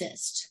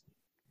lyricist.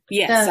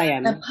 Yes, I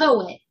am. The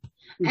poet.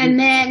 Mm-hmm. And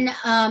then,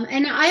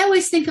 and I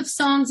always think of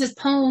songs as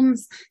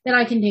poems that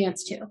I can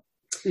dance to.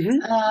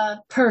 Mm-hmm.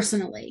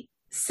 Personally.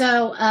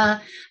 So,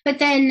 but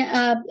then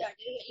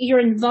you're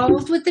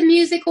involved with the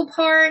musical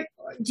part.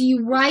 Do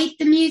you write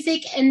the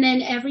music and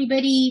then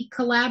everybody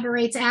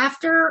collaborates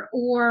after,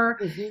 or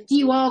do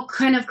you all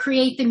kind of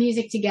create the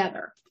music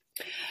together?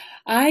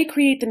 I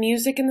create the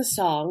music and the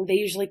song. They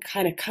usually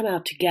kind of come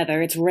out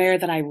together. It's rare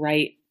that I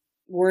write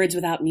words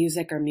without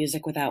music or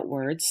music without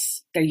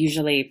words. They're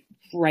usually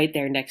right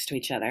there next to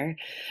each other.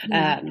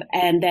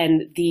 And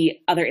then the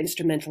other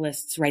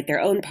instrumentalists write their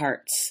own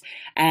parts.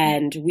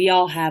 And we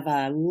all have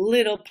a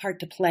little part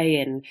to play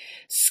in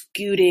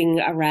scooting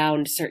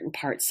around certain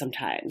parts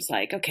sometimes.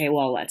 Like, okay,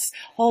 well, let's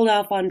hold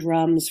off on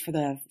drums for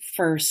the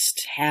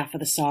first half of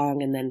the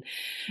song. And then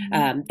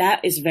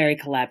that is very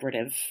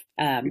collaborative.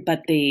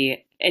 But the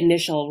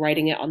initial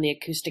writing it on the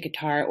acoustic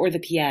guitar or the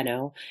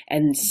piano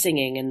and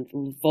singing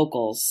and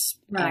vocals,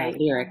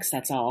 lyrics,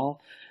 that's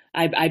all.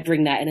 I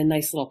bring that in a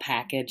nice little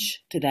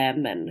package to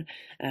them, and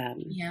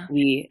it'll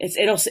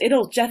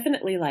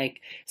definitely, like,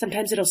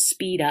 sometimes it'll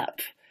speed up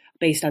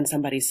based on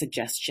somebody's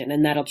suggestion,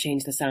 and that'll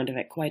change the sound of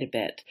it quite a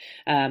bit.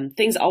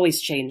 Things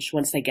always change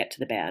once they get to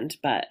the band,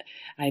 but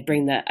I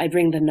bring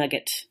the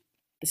nugget,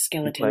 the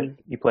skeleton.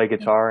 You play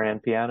guitar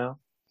and piano?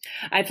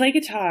 I play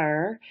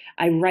guitar.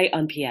 I write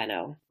on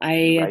piano.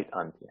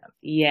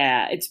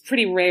 Yeah, it's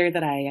pretty rare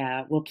that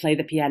I will play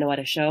the piano at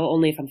a show,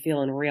 only if I'm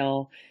feeling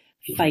real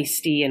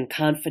feisty and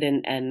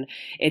confident, and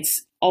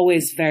it's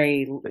always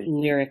very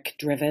lyric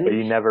driven. But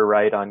you never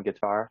write on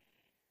guitar?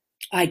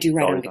 I do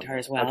write on guitar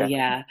as well. Okay.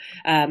 Yeah.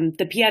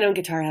 The piano and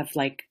guitar have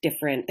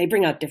they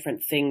bring out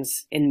different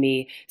things in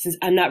me, since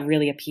I'm not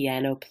really a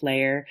piano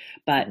player,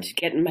 but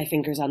getting my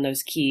fingers on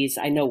those keys,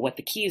 I know what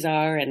the keys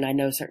are and I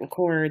know certain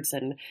chords,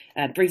 and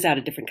it brings out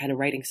a different kind of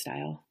writing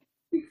style.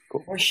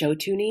 Cool. Or show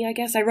tuning, I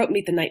guess. I wrote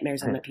Meet the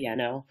Nightmares on the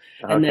piano,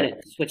 and then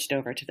it switched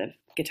over to the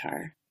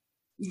guitar.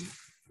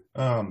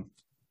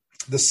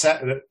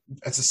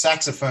 It's a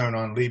saxophone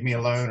on "Leave Me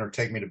Alone" or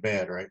 "Take Me to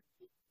Bed," right?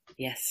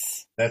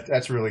 Yes,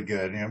 that's really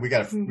good. We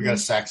got a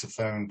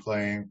saxophone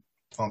playing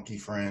funky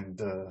friend.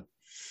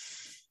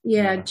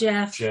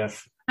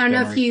 Jeff. I don't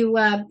know if you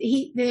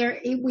he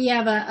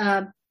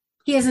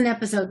has an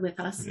episode with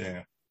us.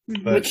 Yeah,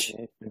 but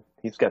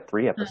he's got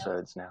 3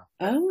 episodes now.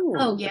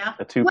 Oh yeah,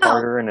 a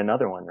 2-parter and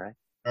another one, right?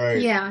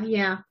 Right.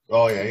 Yeah.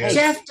 Oh yeah.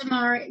 Jeff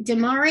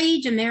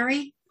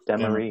Demary.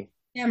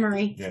 Yeah.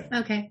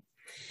 Okay.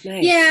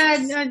 Nice. Yeah.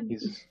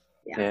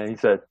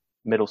 He's a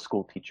middle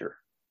school teacher.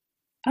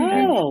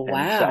 Oh,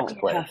 wow. Sax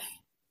player.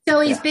 So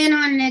he's been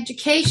on an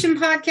education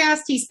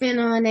podcast. He's been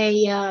on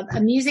a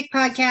music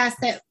podcast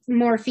that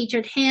more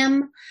featured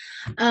him.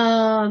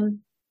 Well,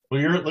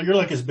 you're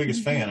like his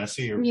biggest fan. I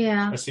see your.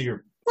 Yeah. I see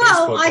your.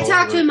 Well, I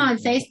talk to him on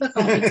Facebook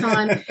all the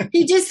time.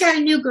 He just got a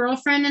new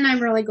girlfriend, and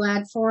I'm really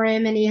glad for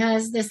him. And he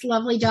has this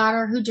lovely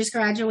daughter who just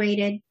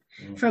graduated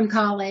from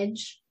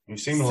college. You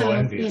seem a little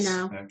envious,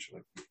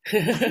 actually.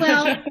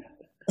 Well,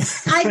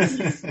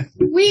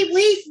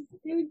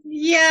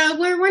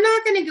 we're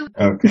not going to go.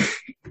 Okay,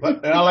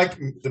 but I like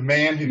the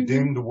man who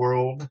doomed the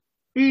world.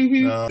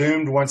 Mm-hmm.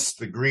 Doomed once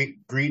the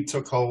greed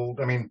took hold.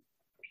 I mean,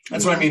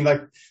 that's what I mean.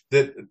 Like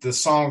the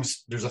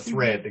songs, there's a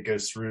thread that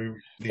goes through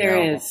the album.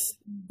 There is.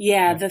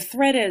 Yeah, the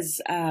thread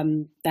is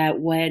that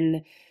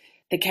when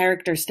the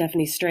character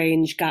Stephanie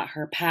Strange got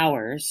her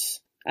powers,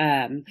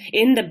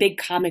 in the big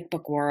comic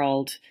book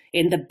world,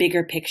 in the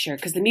bigger picture,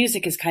 because the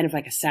music is kind of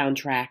like a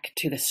soundtrack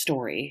to the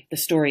story. The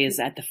story is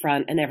at the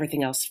front and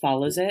everything else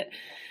follows it.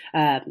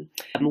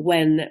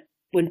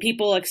 When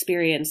people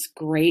experience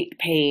great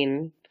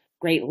pain,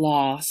 great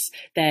loss,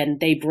 then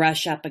they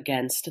brush up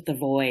against the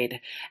void,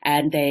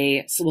 and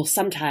they will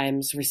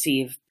sometimes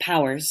receive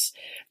powers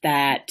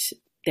that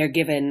they're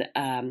given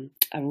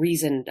a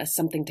reason,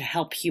 something to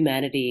help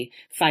humanity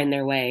find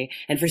their way.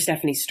 And for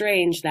Stephanie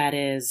Strange, that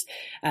is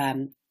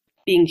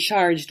being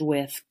charged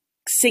with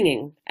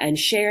singing and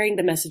sharing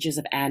the messages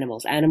of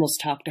animals. Animals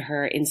talk to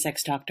her,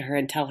 insects talk to her,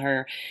 and tell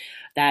her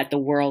that the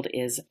world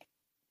is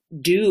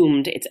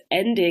doomed, it's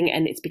ending,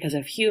 and it's because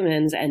of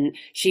humans, and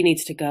she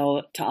needs to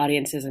go to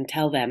audiences and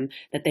tell them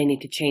that they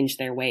need to change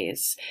their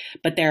ways.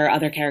 But there are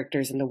other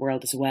characters in the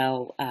world as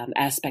well.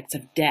 Aspects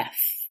of death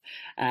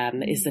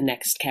is the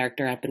next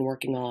character I've been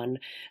working on,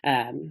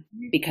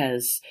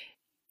 because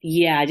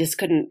I just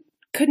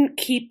couldn't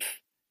keep.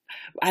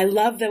 I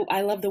love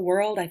the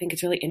world. I think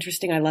it's really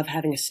interesting. I love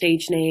having a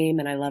stage name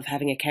and I love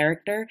having a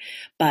character,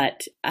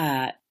 but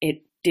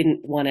it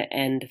didn't want to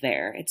end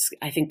there.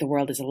 I think the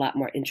world is a lot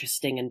more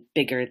interesting and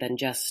bigger than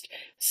just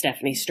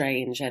Stephanie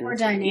Strange and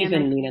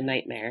even Nina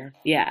Nightmare.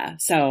 Yeah.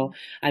 So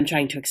I'm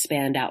trying to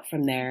expand out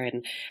from there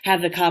and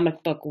have the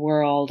comic book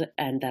world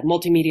and the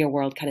multimedia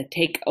world kind of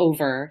take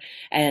over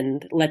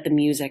and let the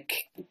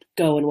music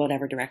go in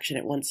whatever direction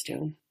it wants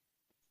to.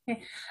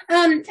 Okay.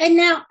 And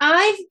now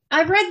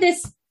I've read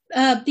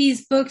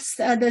these books,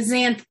 the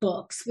Xanth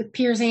books with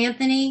Piers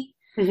Anthony.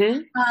 Mm-hmm.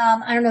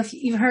 I don't know if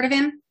you've heard of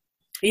him.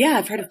 Yeah,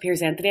 I've heard of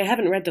Piers Anthony. I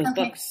haven't read those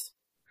books.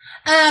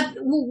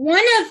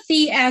 One of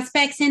the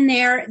aspects in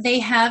there, they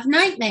have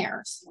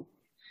nightmares.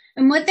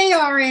 And what they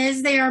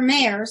are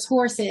mares,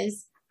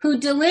 horses, who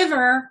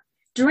deliver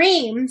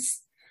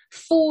dreams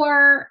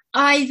for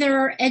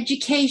either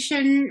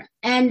education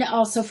and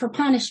also for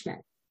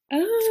punishment.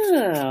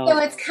 Oh. So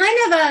it's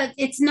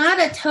it's not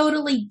a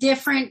totally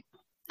different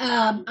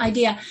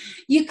idea.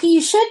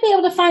 You should be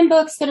able to find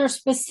books that are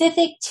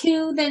specific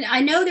to that. I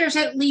know there's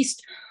at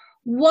least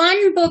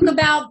one book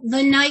about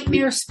the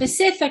nightmare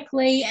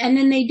specifically, and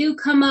then they do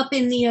come up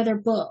in the other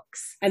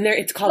books. And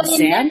it's called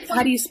Xanth?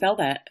 How do you spell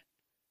that?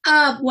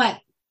 What?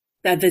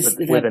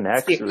 With an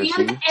X or a Z?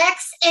 Xanth.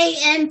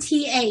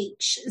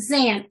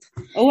 Xanth.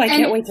 Oh, I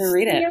can't wait to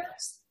read it.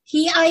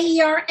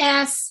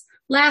 Piers,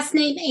 last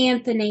name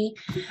Anthony.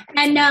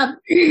 And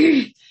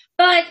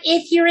but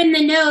if you're in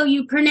the know,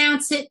 you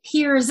pronounce it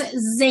Piers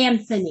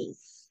Xanthony.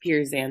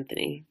 Piers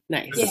Anthony.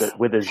 Nice. Yeah.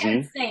 With a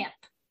Z? Xanth.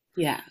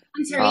 Yeah.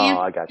 I'm sorry,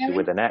 I got you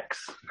with an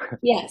X.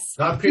 Yes.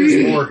 Not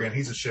Piers Morgan.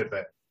 He's a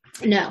shitbag.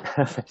 No.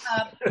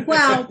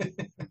 Well,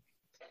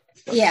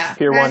 yeah.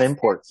 Pier 1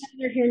 Imports.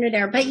 Neither here nor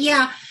there. But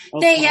yeah,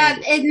 they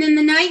and then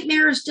the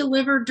nightmares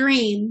deliver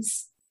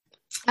dreams.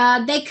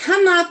 They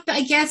come up,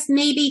 I guess,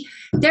 maybe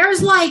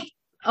there's like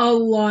a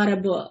lot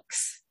of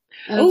books.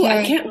 Okay? Oh,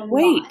 I can't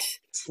wait.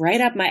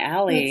 Right up my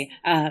alley.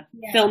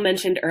 Phil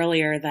mentioned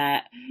earlier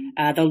that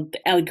the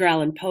Edgar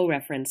Allan Poe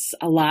reference,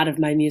 a lot of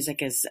my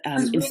music is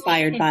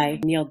inspired by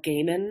Neil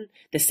Gaiman,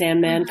 the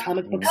Sandman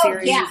comic book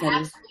series. Yeah, and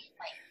absolutely.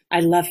 I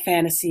love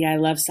fantasy. I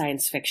love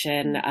science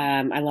fiction.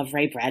 I love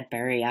Ray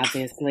Bradbury,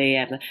 obviously.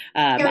 And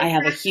I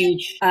have a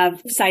huge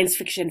science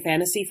fiction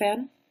fantasy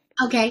fan.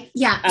 Okay,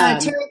 yeah.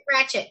 Terry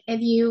Pratchett.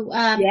 Have you?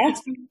 Yeah,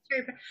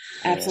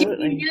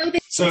 absolutely. You know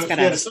that? So the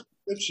science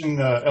fiction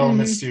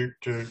elements to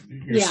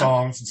your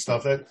songs and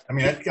stuff.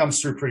 That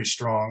comes through pretty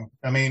strong.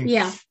 I mean,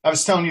 I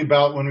was telling you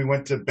about when we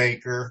went to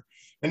Baker,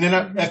 and then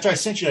after I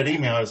sent you that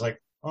email, I was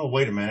like, oh,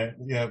 wait a minute.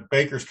 Yeah,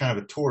 Baker's kind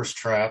of a tourist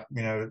trap.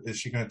 You know, is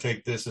she going to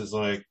take this as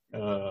like, you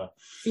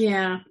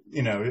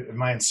know,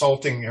 am I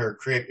insulting her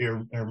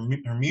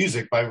her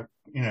music by,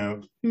 you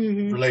know,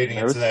 relating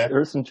it to that? There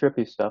was some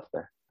trippy stuff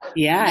there.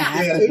 Yeah,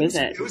 I have to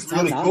visit. It was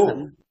really cool.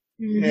 Awesome.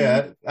 Mm-hmm.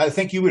 Yeah, I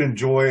think you would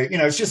enjoy. You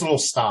know, it's just a little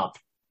stop.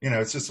 You know,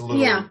 it's just a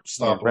little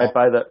stop. Right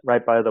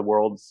by the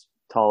world's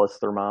tallest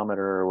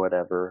thermometer or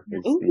whatever.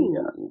 Is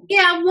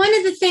one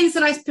of the things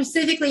that I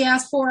specifically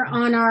asked for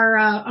on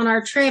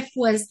our trip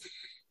was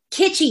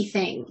kitschy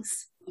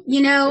things.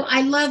 You know,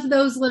 I love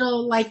those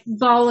little like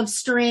ball of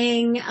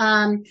string.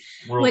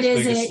 What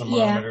is it?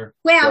 Thermometer.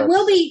 Yeah. Well,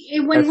 we'll be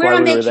when we're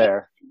on vacation.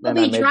 there. We'll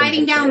be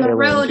driving down the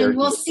road and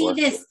we'll see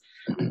this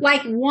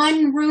like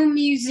one room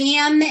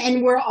museum,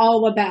 and we're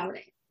all about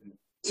it.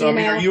 So, I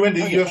mean, are you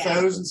into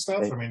UFOs and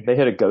stuff? They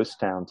hit a ghost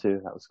town too.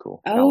 That was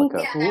cool. Oh, Calico.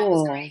 Yeah, that was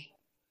cool. great.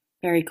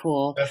 Very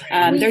cool.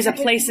 Definitely. There's a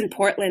place in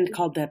Portland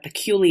called the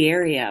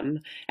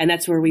Peculiarium, and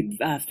that's where we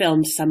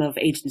filmed some of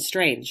Agent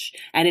Strange.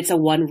 And it's a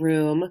one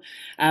room.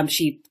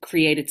 She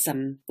created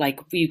some, like,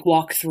 you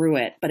walk through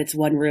it, but it's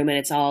one room and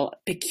it's all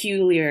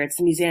peculiar. It's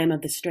the Museum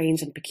of the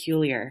Strange and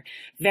Peculiar.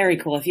 Very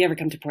cool. If you ever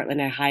come to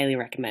Portland, I highly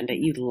recommend it.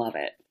 You'd love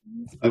it.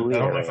 I don't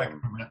know if I can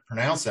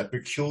pronounce that.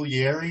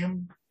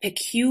 Peculiarium?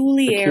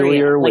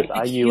 Peculiar with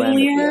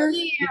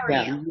IUM.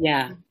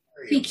 Yeah.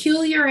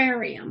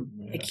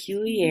 Peculiarium.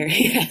 Peculiar,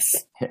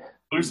 yes.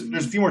 There's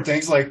a few more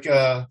things like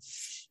I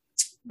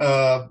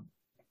saw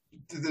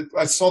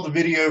the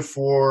video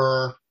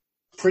for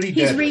Pretty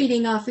Deadly. He's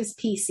reading off his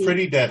PC.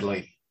 Pretty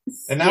Deadly,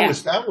 and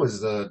that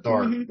was the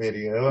dark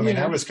video. I mean,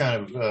 that was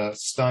kind of a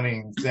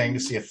stunning thing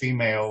to see a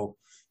female,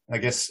 I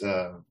guess,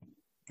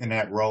 in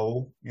that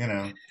role. You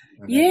know.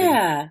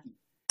 Yeah.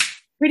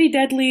 Pretty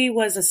Deadly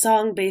was a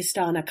song based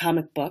on a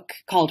comic book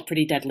called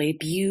Pretty Deadly.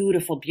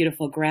 Beautiful,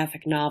 beautiful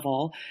graphic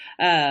novel.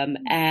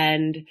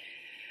 And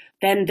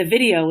then the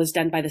video was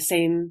done by the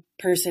same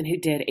person who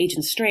did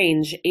Agent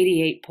Strange,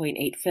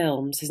 88.8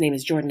 Films. His name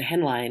is Jordan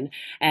Henline.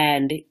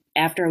 And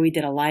after we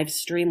did a live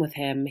stream with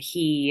him,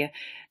 he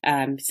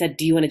said,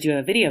 do you want to do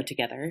a video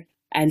together?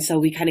 And so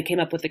we kind of came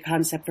up with the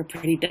concept for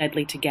Pretty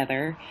Deadly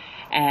together.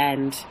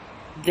 And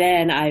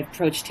then I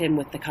approached him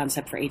with the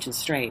concept for Agent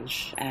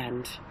Strange.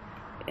 And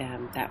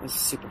that was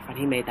super fun.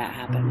 He made that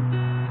happen.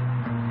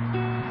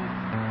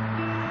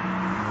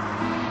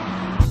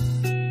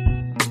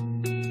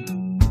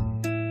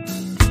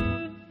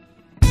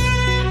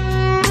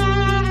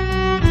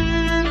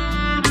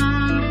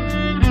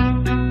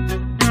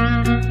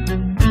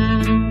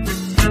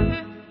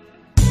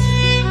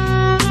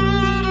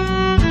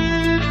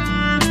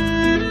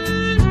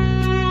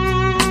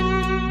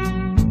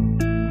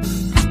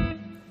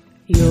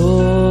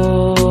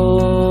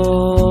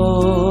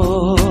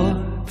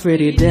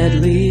 Pretty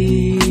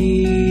deadly.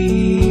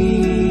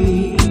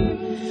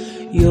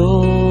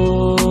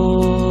 You're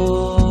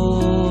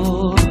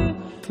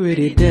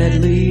pretty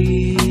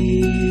deadly.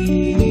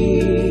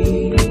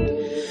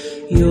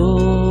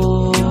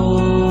 You're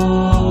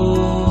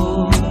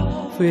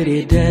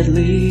pretty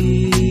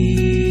deadly.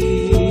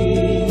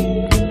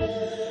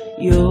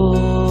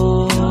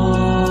 You're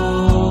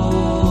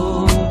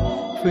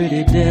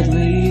pretty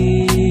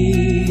deadly.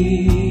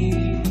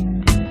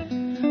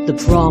 The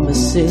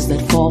promises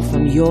that fall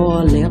from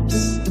your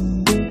lips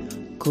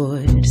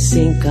could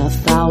sink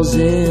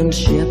 1,000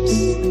 ships.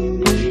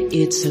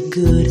 It's a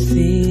good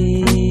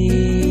thing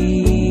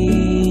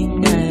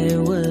I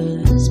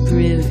was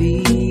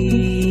privy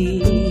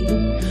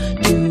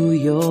to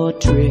your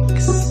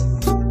tricks.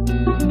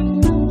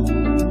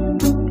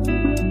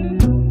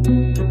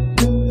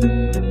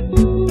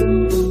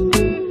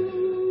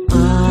 I'm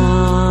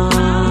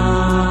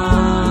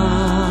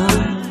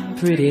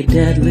pretty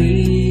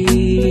deadly.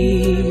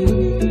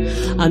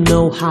 I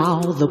know how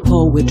the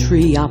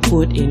poetry I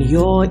put in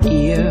your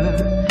ear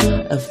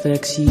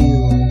affects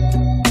you.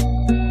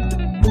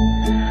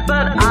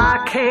 But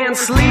I can't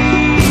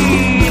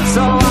sleep,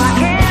 so I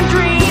can't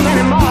dream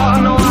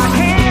anymore. No, I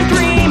can't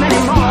dream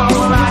anymore.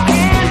 Well, I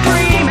can't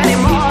dream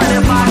anymore.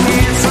 And if I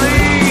can't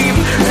sleep,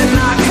 then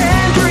I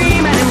can't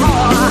dream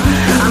anymore.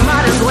 I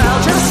might as well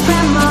just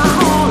spend my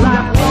whole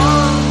life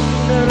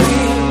wandering.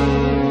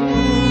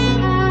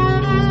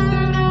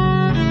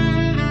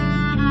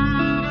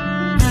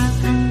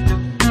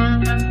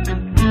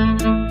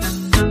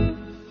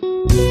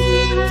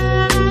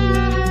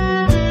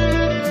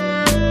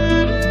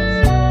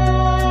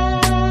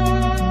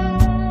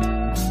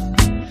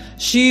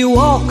 She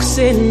walks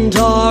in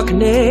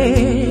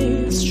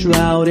darkness,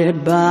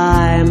 shrouded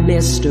by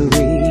mystery.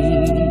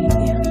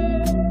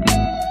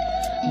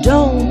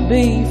 Don't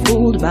be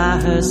fooled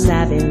by her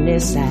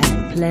savviness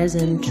and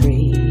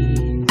pleasantries.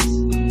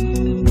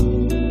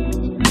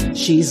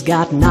 She's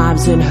got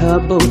knives in her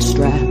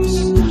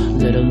bootstraps,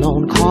 let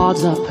alone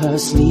cards up her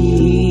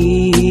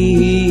sleeve.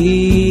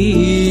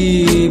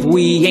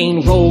 We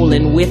ain't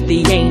rolling with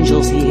the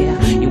angels here.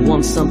 You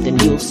want something,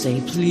 you'll say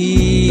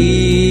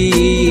please.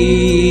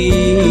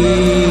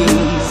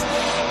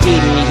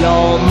 Didn't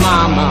your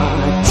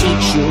mama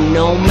teach you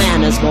no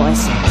manners, boy?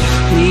 Say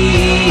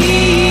please.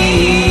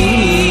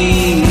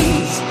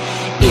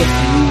 If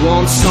you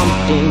want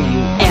something,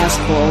 you ask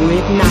for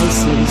it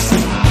nicely.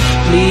 Say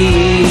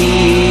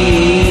please.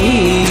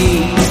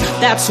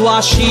 That's why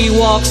she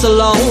walks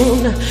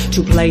alone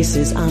to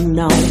places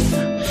unknown.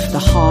 The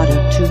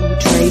harder to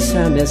trace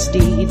her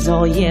misdeeds.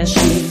 Oh yeah,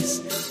 she's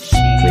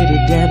pretty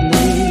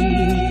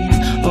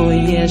deadly. Oh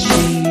yeah,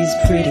 she's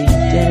pretty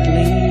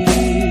deadly.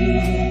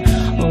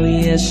 Oh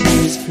yeah,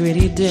 she's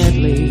pretty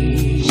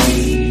deadly.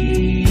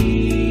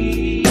 She's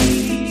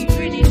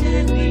pretty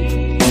deadly.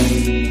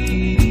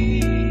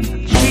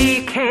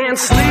 She can't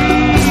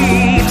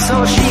sleep,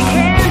 so she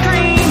can't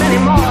dream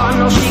anymore.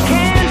 No, she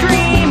can't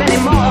dream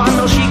anymore.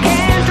 No, she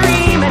can't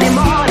dream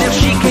anymore. And if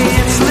she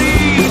can't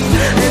sleep,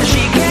 then she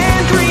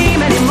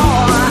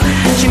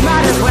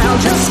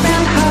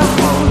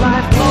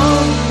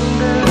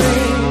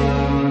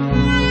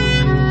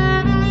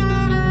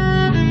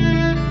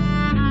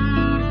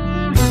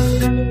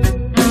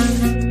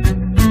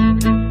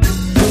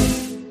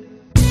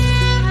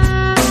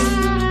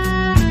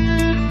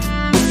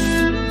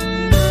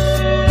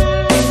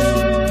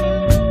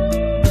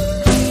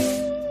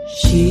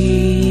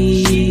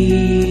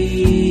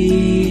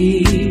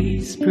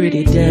She's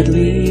pretty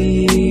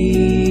deadly.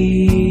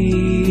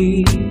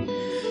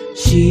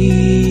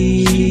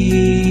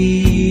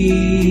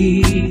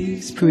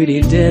 She's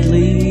pretty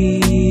deadly.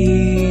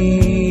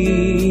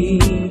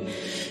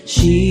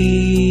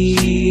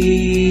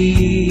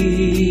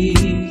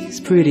 She's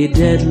pretty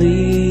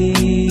deadly.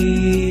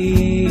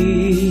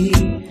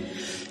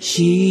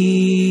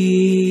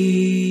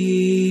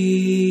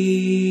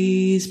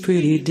 She's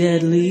pretty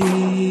deadly.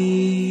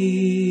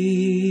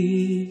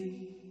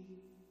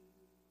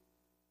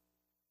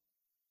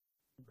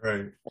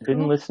 Right. I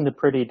didn't listen to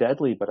Pretty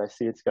Deadly, but I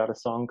see it's got a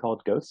song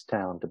called Ghost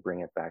Town to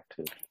bring it back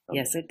to.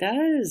 Yes, it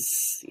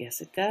does.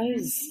 Yes, it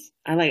does.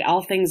 I like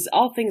all things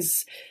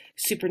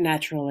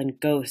supernatural and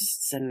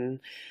ghosts and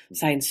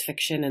science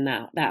fiction and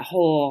that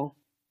whole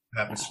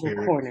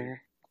Atmosphere.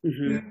 corner.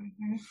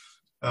 Mm-hmm.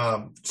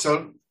 Yeah.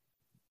 So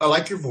I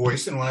like your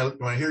voice, and when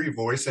I hear your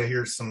voice, I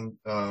hear some.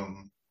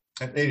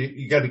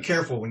 You got to be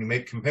careful when you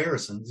make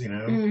comparisons, you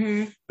know.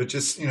 Mm-hmm. But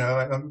just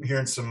I'm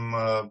hearing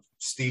some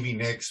Stevie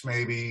Nicks,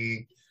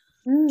 maybe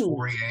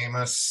Tori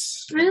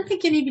Amos. I don't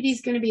think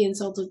anybody's going to be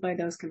insulted by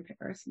those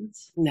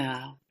comparisons.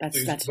 No,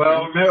 that's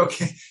well, no,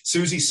 okay.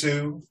 Susie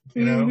Sue,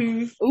 you know.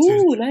 Mm-hmm.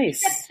 Ooh,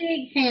 nice. I'm a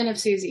big fan of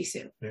Susie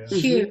Sue. Yeah.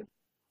 Cute.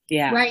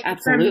 Yeah, Right.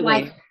 absolutely. From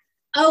like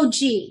OG.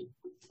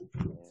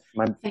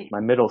 My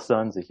middle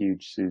son's a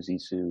huge Susie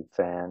Sue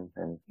fan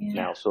and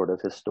now sort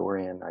of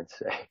historian, I'd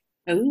say.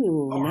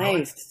 Ooh, Oh,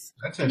 nice.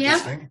 That's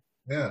interesting.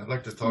 Yeah, I'd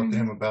like to talk to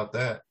him about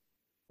that.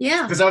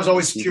 Yeah. Because I was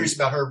always curious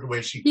about her, the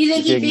way she. Do you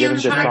think You he'd can be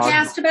get on a him to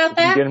podcast about You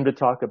that? get him to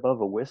talk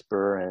above a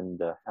whisper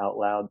and out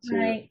loud to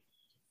Right.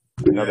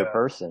 another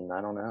person.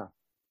 I don't know.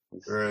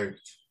 He's Right.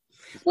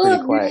 a Well,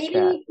 pretty quiet maybe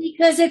cat.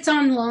 because it's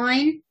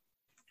online.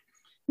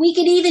 We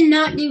could even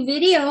not do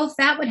video if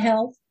that would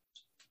help.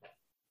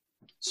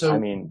 So, I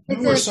mean,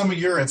 who are some of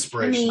your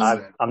inspirations? I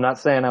then? I'm not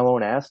saying I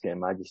won't ask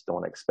him. I just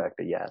don't expect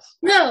a yes.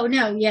 No,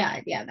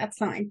 yeah, that's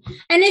fine.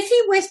 And if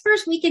he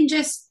whispers, we can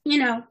just,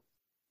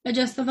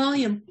 adjust the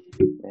volume.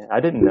 Yeah,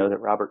 I didn't know that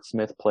Robert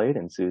Smith played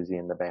in Susie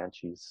and the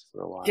Banshees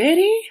for a while. Did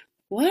he?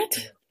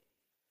 What?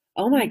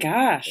 Oh my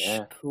gosh.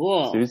 Yeah.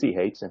 Cool. Susie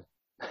hates him.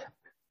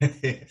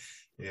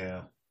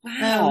 Yeah.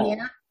 Wow. Oh,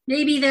 yeah.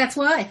 Maybe that's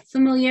why.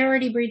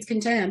 Familiarity breeds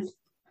contempt.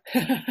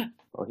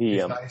 Well, he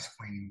He's nice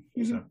queen.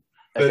 So.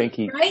 I think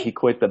he Right?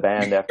 quit the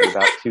band after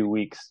about 2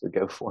 weeks to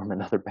go form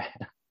another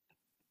band.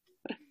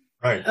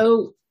 Right.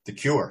 Oh. The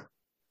Cure.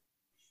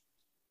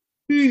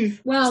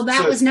 Well,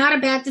 that So- was not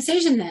a bad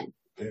decision then.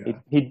 Yeah.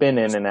 He'd been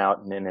in and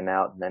out, and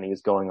then he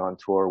was going on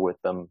tour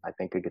with them. I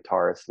think a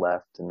guitarist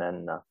left, and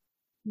then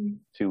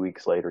 2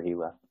 weeks later he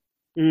left.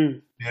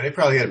 Mm. Yeah, they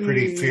probably had a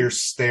pretty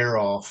fierce stare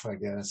off, I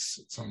guess,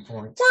 at some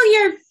point.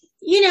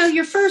 Well,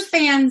 your first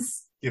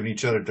bands, Giving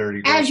each other dirty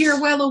looks. as you're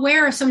well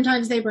aware,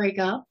 sometimes they break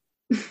up.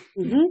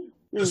 Mm-hmm.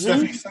 So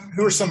Stephanie,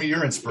 who are some of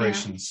your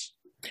inspirations?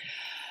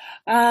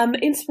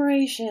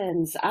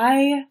 Inspirations.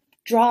 I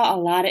draw a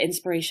lot of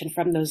inspiration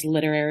from those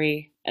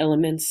literary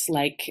elements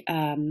like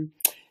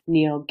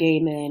Neil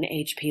Gaiman,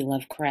 H.P.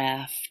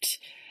 Lovecraft,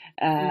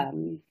 a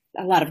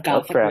lot of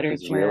Gothic Lovecraft literature.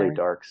 is really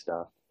dark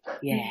stuff.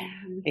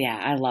 Yeah,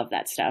 I love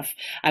that stuff.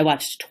 I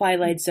watched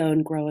Twilight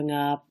Zone growing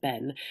up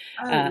and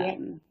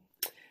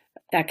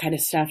that kind of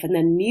stuff. And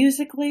then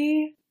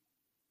musically,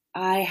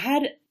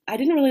 I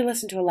didn't really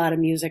listen to a lot of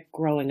music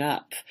growing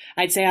up.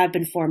 I'd say I've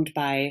been formed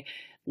by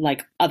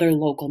like other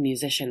local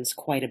musicians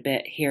quite a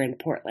bit here in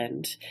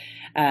Portland.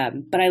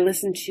 But I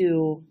listened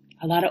to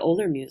a lot of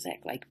older music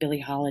like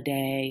Billie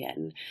Holiday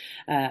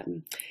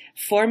and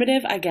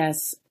formative, I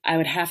guess I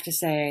would have to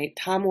say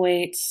Tom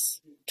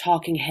Waits,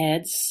 Talking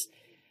Heads.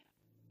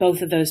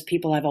 Both of those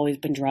people I've always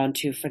been drawn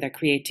to for their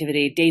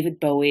creativity. David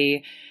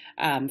Bowie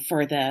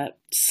for the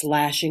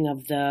slashing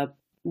of the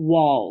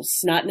walls,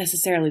 not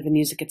necessarily the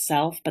music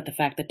itself, but the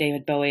fact that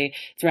David Bowie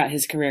throughout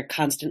his career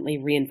constantly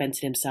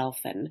reinvented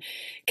himself and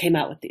came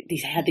out with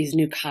these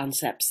new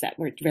concepts that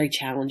were very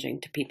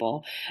challenging to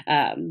people.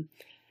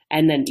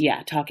 And then,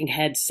 Talking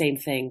Heads, same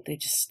thing.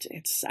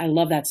 I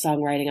love that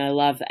songwriting. I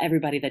love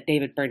everybody that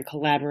David Byrne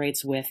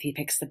collaborates with. He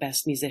picks the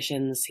best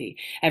musicians.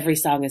 Every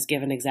song is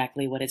given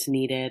exactly what it's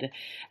needed.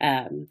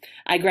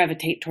 I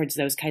gravitate towards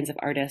those kinds of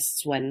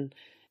artists when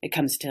it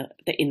comes to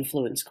the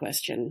influence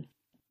question.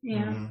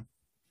 Yeah. Mm-hmm.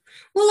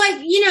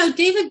 Well,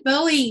 David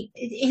Bowie,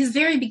 his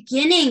very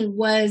beginning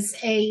was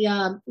a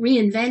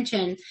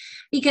reinvention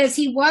because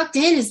he walked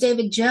in as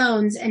David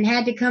Jones and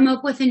had to come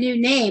up with a new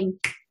name.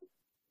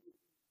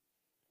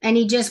 And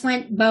he just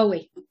went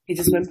Bowie. He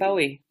just went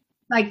Bowie.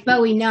 Like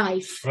Bowie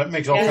knife. Well, that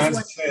makes all Yeah, kinds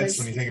of that's what sense it was,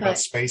 when you think but- about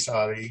Space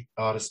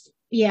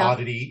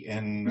Oddity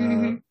and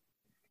Mhm.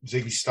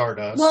 Ziggy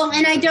Stardust. Well,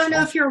 and I don't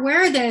know if you're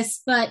aware of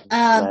this, but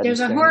there's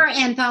a horror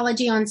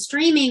anthology on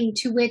streaming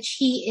to which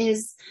he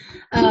is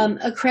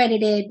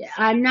accredited.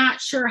 I'm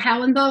not sure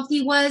how involved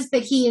he was,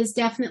 but he is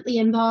definitely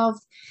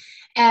involved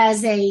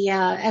as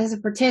a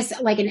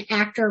participant, like an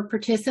actor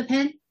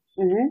participant.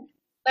 Mm-hmm.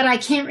 But I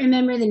can't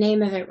remember the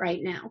name of it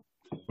right now.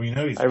 We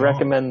know he's I gone.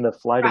 recommend the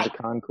Flight of Right. the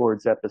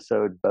Conchords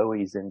episode,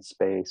 Bowie's in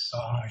Space.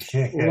 Oh,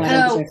 yeah. Well, I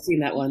don't Oh. think I've seen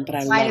that one, but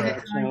I Flight love of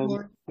that the show.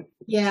 Conchord.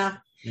 Yeah.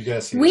 You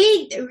guys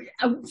see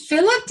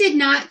Philip did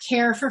not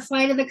care for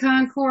Flight of the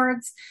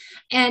Conchords,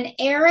 and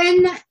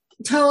Aaron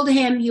told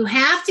him, you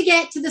have to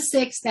get to the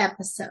 6th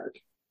episode.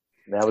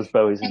 That was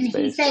Bowie's in And he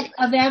Space. said,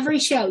 of every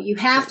show, you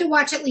have to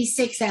watch at least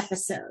 6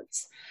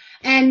 episodes.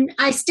 And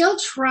I still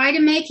try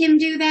to make him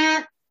do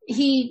that.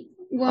 He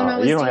won't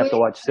always you don't do have it. to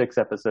watch 6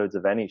 episodes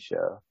of any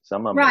show.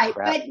 Some of them Right, are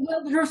crap.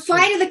 but for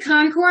Flight of the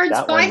Conchords,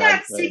 That by one that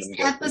I've 6 been able to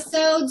get through.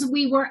 episodes,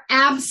 we were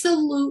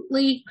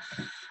absolutely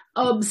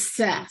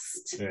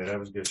obsessed. Yeah, that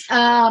was good.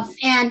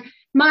 And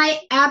my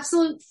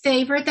absolute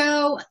favorite,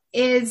 though,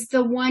 is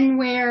the one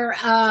where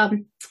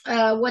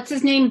what's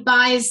his name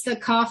buys the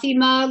coffee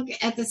mug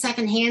at the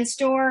secondhand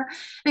store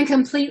and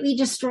completely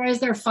destroys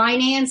their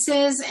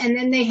finances, and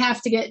then they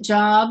have to get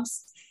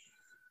jobs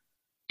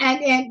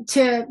and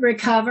to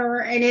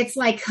recover, and it's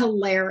like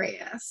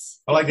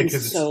hilarious. I like it It's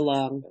because so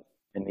long.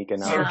 In it's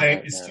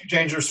economics. it's too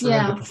dangerous for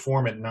them to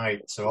perform at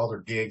night, so all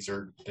their gigs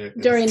are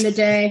During the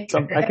day.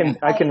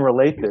 I can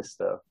relate this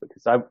though,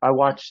 because I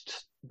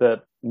watched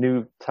the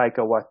new Taika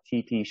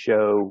Waititi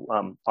show,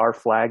 Our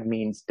Flag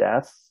Means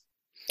Death,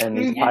 and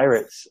these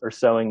pirates are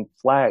sewing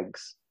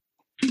flags,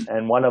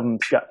 and one of them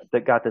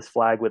got this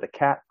flag with a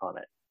cat on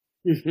it,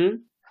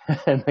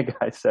 Mm-hmm. and the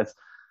guy says,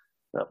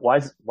 why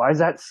is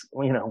that,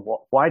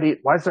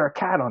 why is there a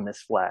cat on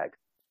this flag?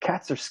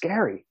 Cats are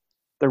scary.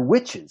 They're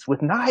witches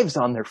with knives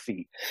on their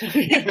feet.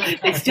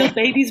 They steal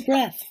baby's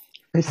breath.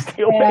 They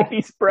steal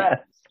baby's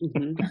breath.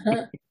 Mhm.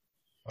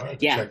 All right,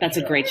 Yeah, check that's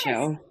it a out. great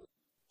show.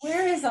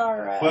 Where is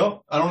our...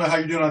 Well, I don't know how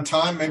you're doing on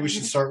time. Maybe we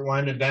should start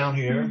winding down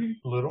here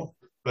a little.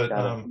 But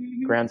Got a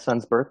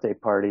grandson's birthday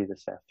party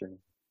this afternoon.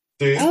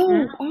 do you?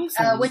 Oh,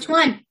 awesome. which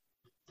one?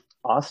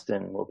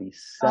 Austin will be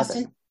 7.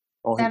 Austin?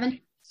 Well, he's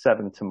 7?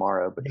 7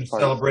 tomorrow, but You he's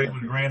gonna celebrate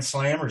with Grand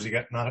Slam, or is he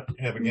got not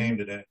have a game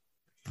today?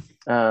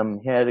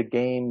 He had a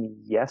game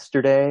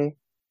yesterday,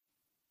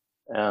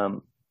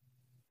 and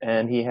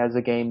he has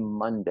a game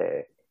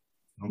Monday.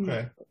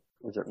 Okay.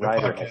 Was it The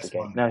Ryder podcast has a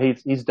game? Monday. No,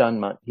 he's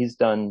done. He's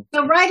done.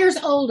 The Ryder's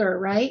older,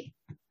 right?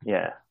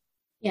 Yeah.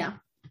 Yeah.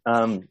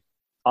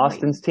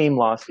 Austin's team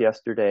lost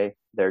yesterday.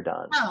 They're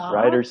done. Aw.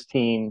 Ryder's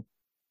team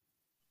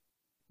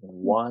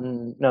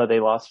won. No, they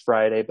lost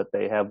Friday, but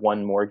they have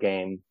one more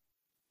game.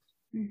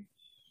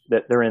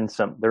 That they're in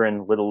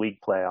Little League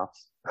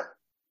playoffs.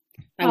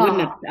 I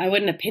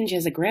wouldn't have pinned you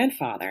as a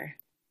grandfather.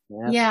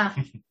 Yeah.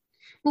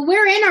 Well,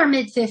 we're in our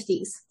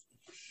mid-50s.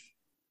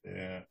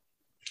 Yeah.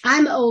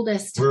 I'm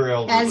oldest, We're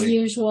elderly. as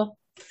usual.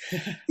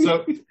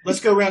 So let's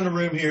go around the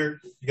room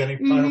here. You got any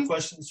final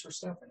questions for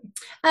Stephanie?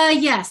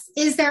 Yes.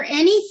 Is there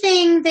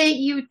anything that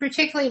you would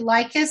particularly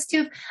like us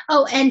to?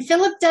 Oh, and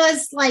Philip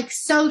does like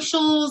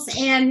socials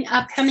and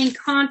upcoming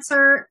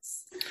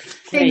concerts,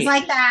 things Great.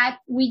 like that.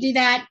 We do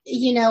that,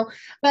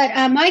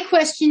 But my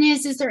question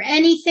is there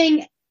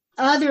anything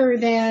other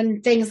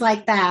than things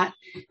like that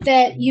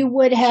you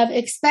would have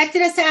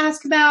expected us to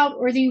ask about,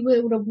 or that you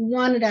would have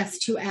wanted us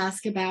to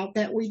ask about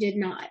that we did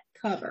not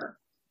cover?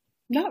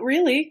 Not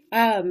really.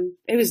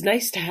 It was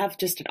nice to have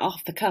just an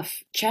off the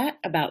cuff chat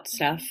about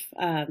stuff.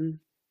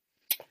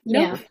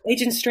 No,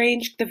 Agent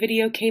Strange, the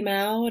video came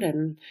out,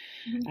 and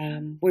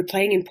we're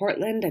playing in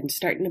Portland and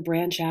starting to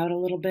branch out a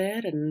little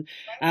bit. And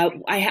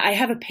I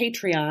have a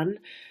Patreon.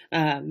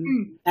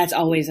 That's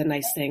always a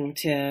nice thing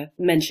to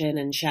mention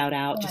and shout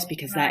out, just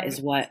because that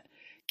is what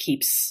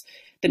keeps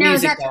the Now,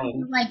 is music that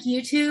going. like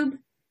YouTube?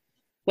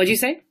 What'd you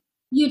say?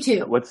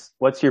 YouTube.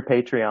 What's your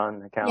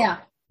Patreon account? Yeah.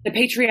 The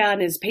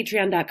Patreon is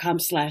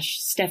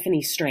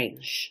patreon.com/Stephanie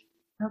Strange.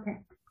 Okay.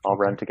 All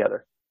run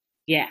together.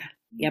 Yeah.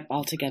 Yep.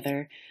 All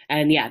together.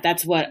 And yeah,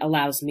 that's what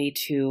allows me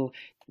to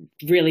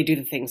really do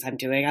the things I'm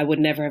doing. I would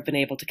never have been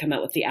able to come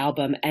out with the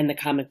album and the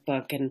comic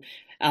book, and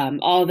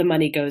all the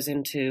money goes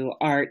into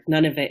art.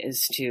 None of it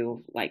is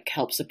to like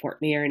help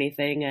support me or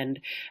anything. And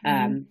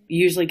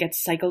usually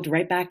gets cycled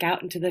right back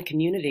out into the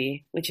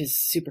community, which is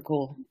super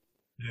cool.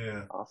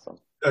 Yeah. Awesome.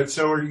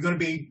 So are you going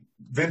to be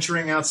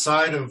venturing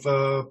outside of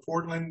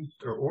Portland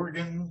or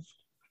Oregon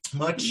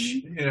much?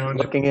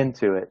 Looking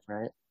into it,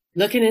 right?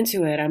 Looking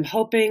into it, I'm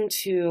hoping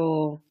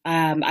to.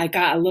 I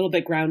got a little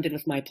bit grounded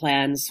with my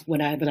plans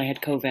when I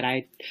had COVID.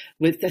 I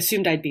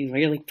assumed I'd be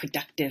really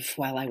productive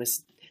while I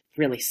was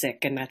really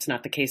sick, and that's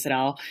not the case at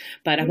all.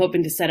 But I'm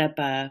hoping to set up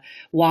a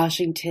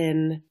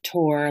Washington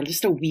tour,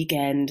 just a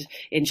weekend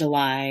in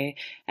July,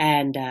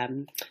 and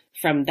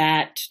from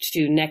that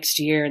to next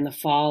year in the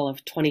fall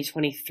of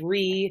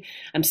 2023.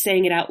 I'm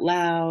saying it out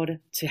loud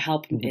to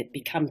help it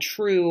become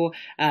true.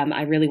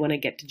 I really want to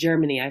get to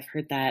Germany. I've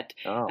heard that.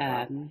 Oh,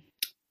 wow.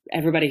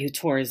 Everybody who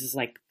tours is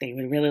like, they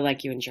would really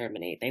like you in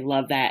Germany. They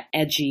love that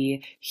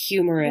edgy,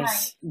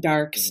 humorous,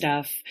 dark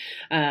stuff.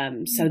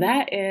 So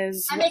that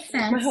is That makes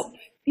sense. my hope.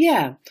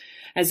 Yeah.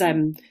 As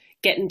I'm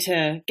getting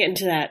to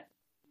that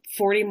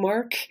 40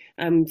 mark,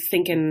 I'm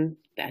thinking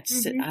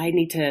I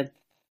need to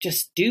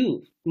just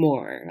do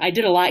more. I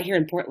did a lot here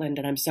in Portland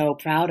and I'm so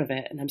proud of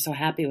it and I'm so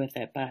happy with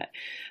it. But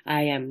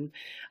I am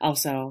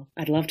also,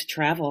 I'd love to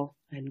travel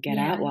and get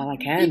out while I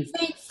can. You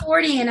think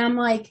 40 and I'm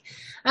like,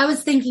 I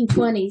was thinking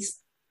 20s.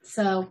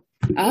 So.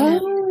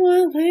 Oh,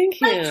 well,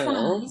 thank you. Late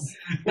 20s.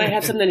 Might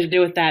have something to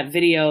do with that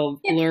video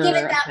blur. Give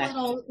it that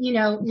little,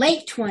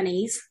 late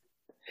 20s.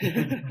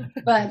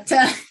 But.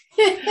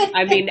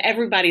 I mean,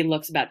 everybody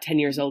looks about 10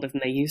 years older than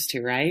they used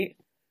to, right?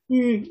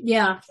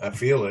 Yeah. I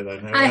feel it.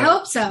 I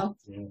hope so.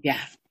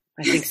 Yeah,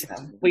 I think so.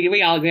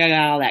 We all got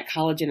all that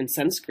collagen and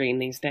sunscreen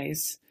these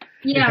days.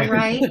 Yeah,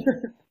 right.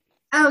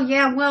 Oh,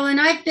 yeah. Well, and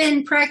I've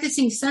been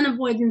practicing sun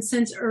avoidance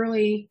since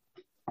early,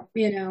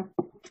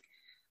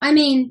 I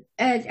mean,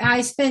 I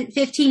spent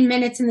 15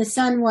 minutes in the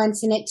sun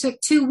once and it took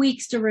 2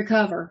 weeks to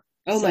recover.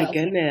 Oh, my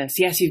goodness.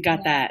 Yes, you've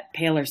got that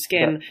paler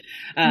skin.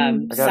 I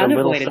got a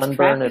little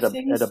sunburn at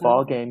a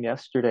ball game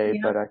yesterday,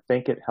 but I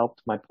think it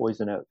helped my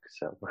poison oak,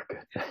 so we're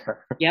good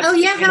there. Yep. Oh,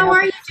 yeah. How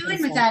are you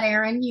doing with that,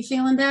 Aaron? You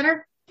feeling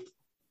better?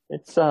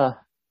 It's on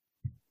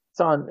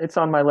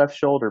my left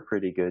shoulder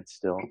pretty good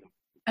still.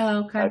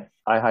 Oh, okay.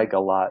 I hike a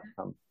lot.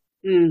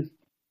 Yeah,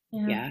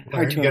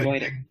 hard to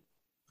avoid it.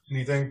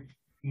 Anything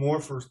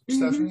more for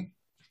Stephanie?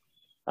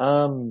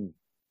 No,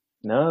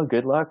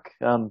 good luck.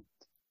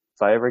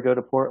 If I ever go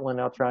to Portland,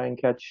 I'll try and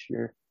catch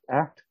your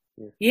act.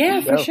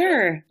 Yeah, for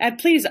sure.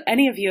 Please,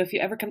 any of you, if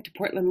you ever come to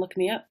Portland, look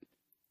me up.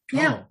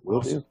 Yeah.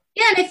 We'll do.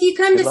 Yeah, and if you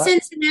come to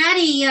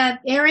Cincinnati,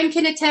 Aaron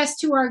can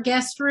attest to our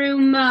guest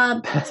room.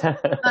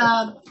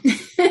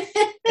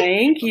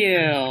 Thank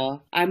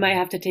you. I might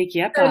have to take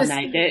you up all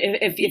night.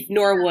 If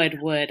Norwood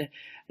would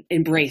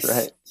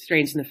embrace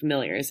Strange and the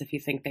Familiars, if you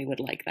think they would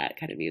like that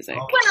kind of music.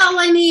 Well,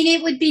 I mean,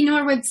 it would be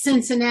Norwood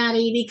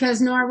Cincinnati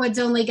because Norwood's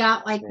only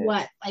got like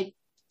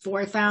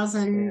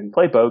 4,000.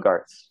 Play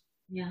Bogarts.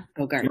 Yeah.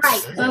 Bogarts.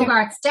 Right.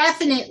 Bogarts.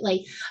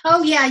 Definitely.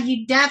 Oh, yeah.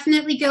 You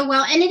definitely go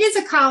well. And it is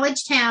a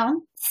college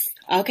town.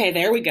 Okay.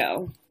 There we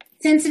go.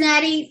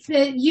 Cincinnati,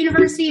 the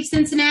University of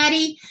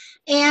Cincinnati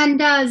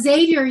and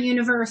Xavier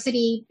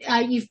University.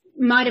 You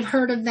might have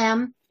heard of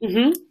them.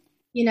 Mm-hmm.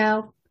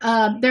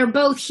 They're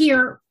both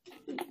here.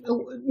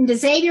 The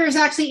Xavier is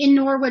actually in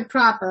Norwood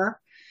proper.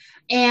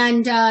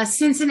 And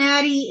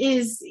Cincinnati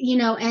is,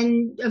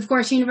 and of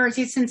course,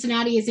 University of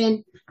Cincinnati is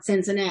in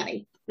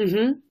Cincinnati.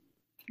 Mm-hmm.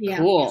 Yeah.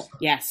 Cool.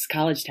 Yes.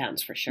 College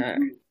towns for sure.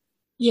 Mm-hmm.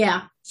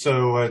 Yeah.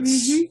 So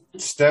it's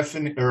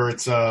Stephanie, or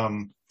it's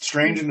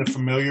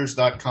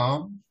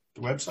strangeinthefamiliars.com,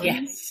 the website?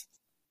 Yes.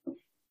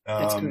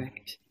 That's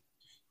correct.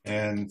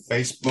 And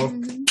Facebook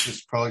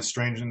is probably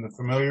Strange in the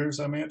Familiars,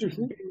 I imagine.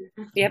 Mm-hmm.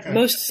 Yep. Okay.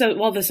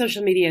 The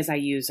social medias I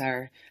use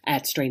are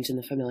at Strange in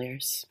the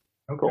Familiars.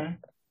 Okay. Cool.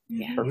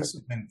 Yeah. Well, this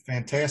has been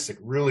fantastic.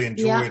 Really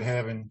enjoyed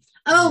having.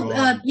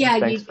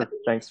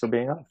 Thanks for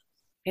being on.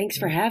 Thanks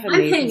for having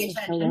me. This is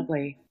so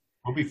lovely.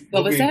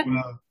 What was that?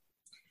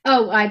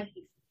 I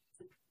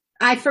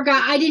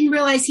forgot. I didn't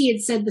realize he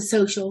had said the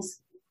socials.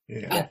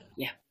 Yeah. Oh,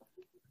 yeah.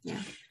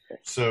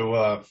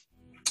 So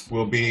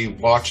we'll be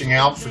watching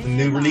out for the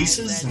new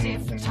releases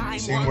and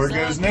seeing where it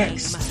goes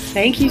next.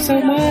 Thank you so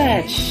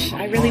much.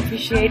 I really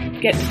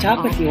appreciate getting to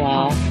talk with you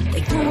all.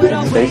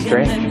 Stay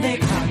strange.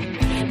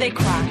 They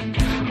cry.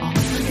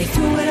 They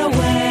threw it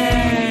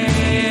away.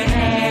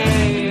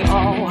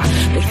 Oh,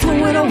 they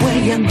threw it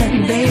away and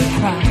then they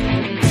cry.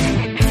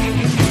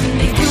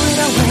 They threw it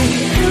away.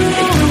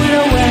 They threw it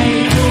away.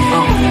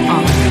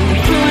 They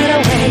threw it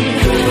away.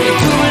 They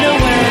threw it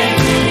away. They threw it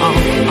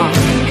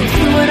away. They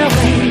threw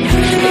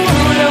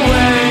it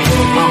away.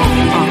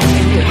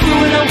 They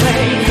threw it away.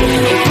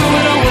 They threw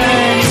it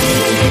away.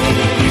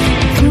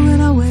 Threw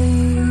it away.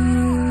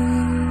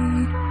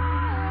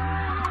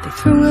 They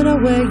threw it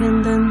away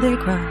and then they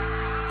cry.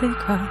 They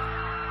cry.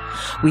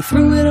 We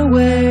threw it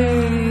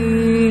away.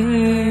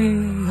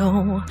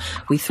 Oh,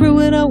 we threw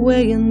it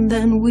away and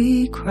then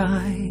we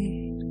cried.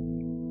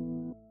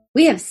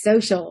 We have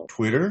social.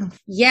 Twitter.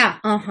 Yeah.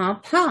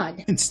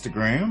 Pod.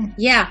 Instagram.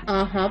 Yeah.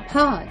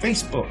 Pod.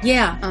 Facebook.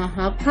 Yeah.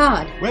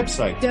 Pod.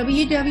 Website.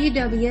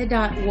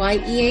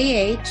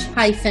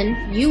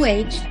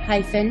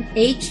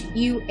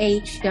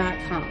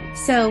 www.yeah-uh-huh.com.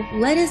 So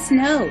let us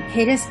know.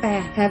 Hit us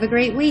back. Have a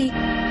great week.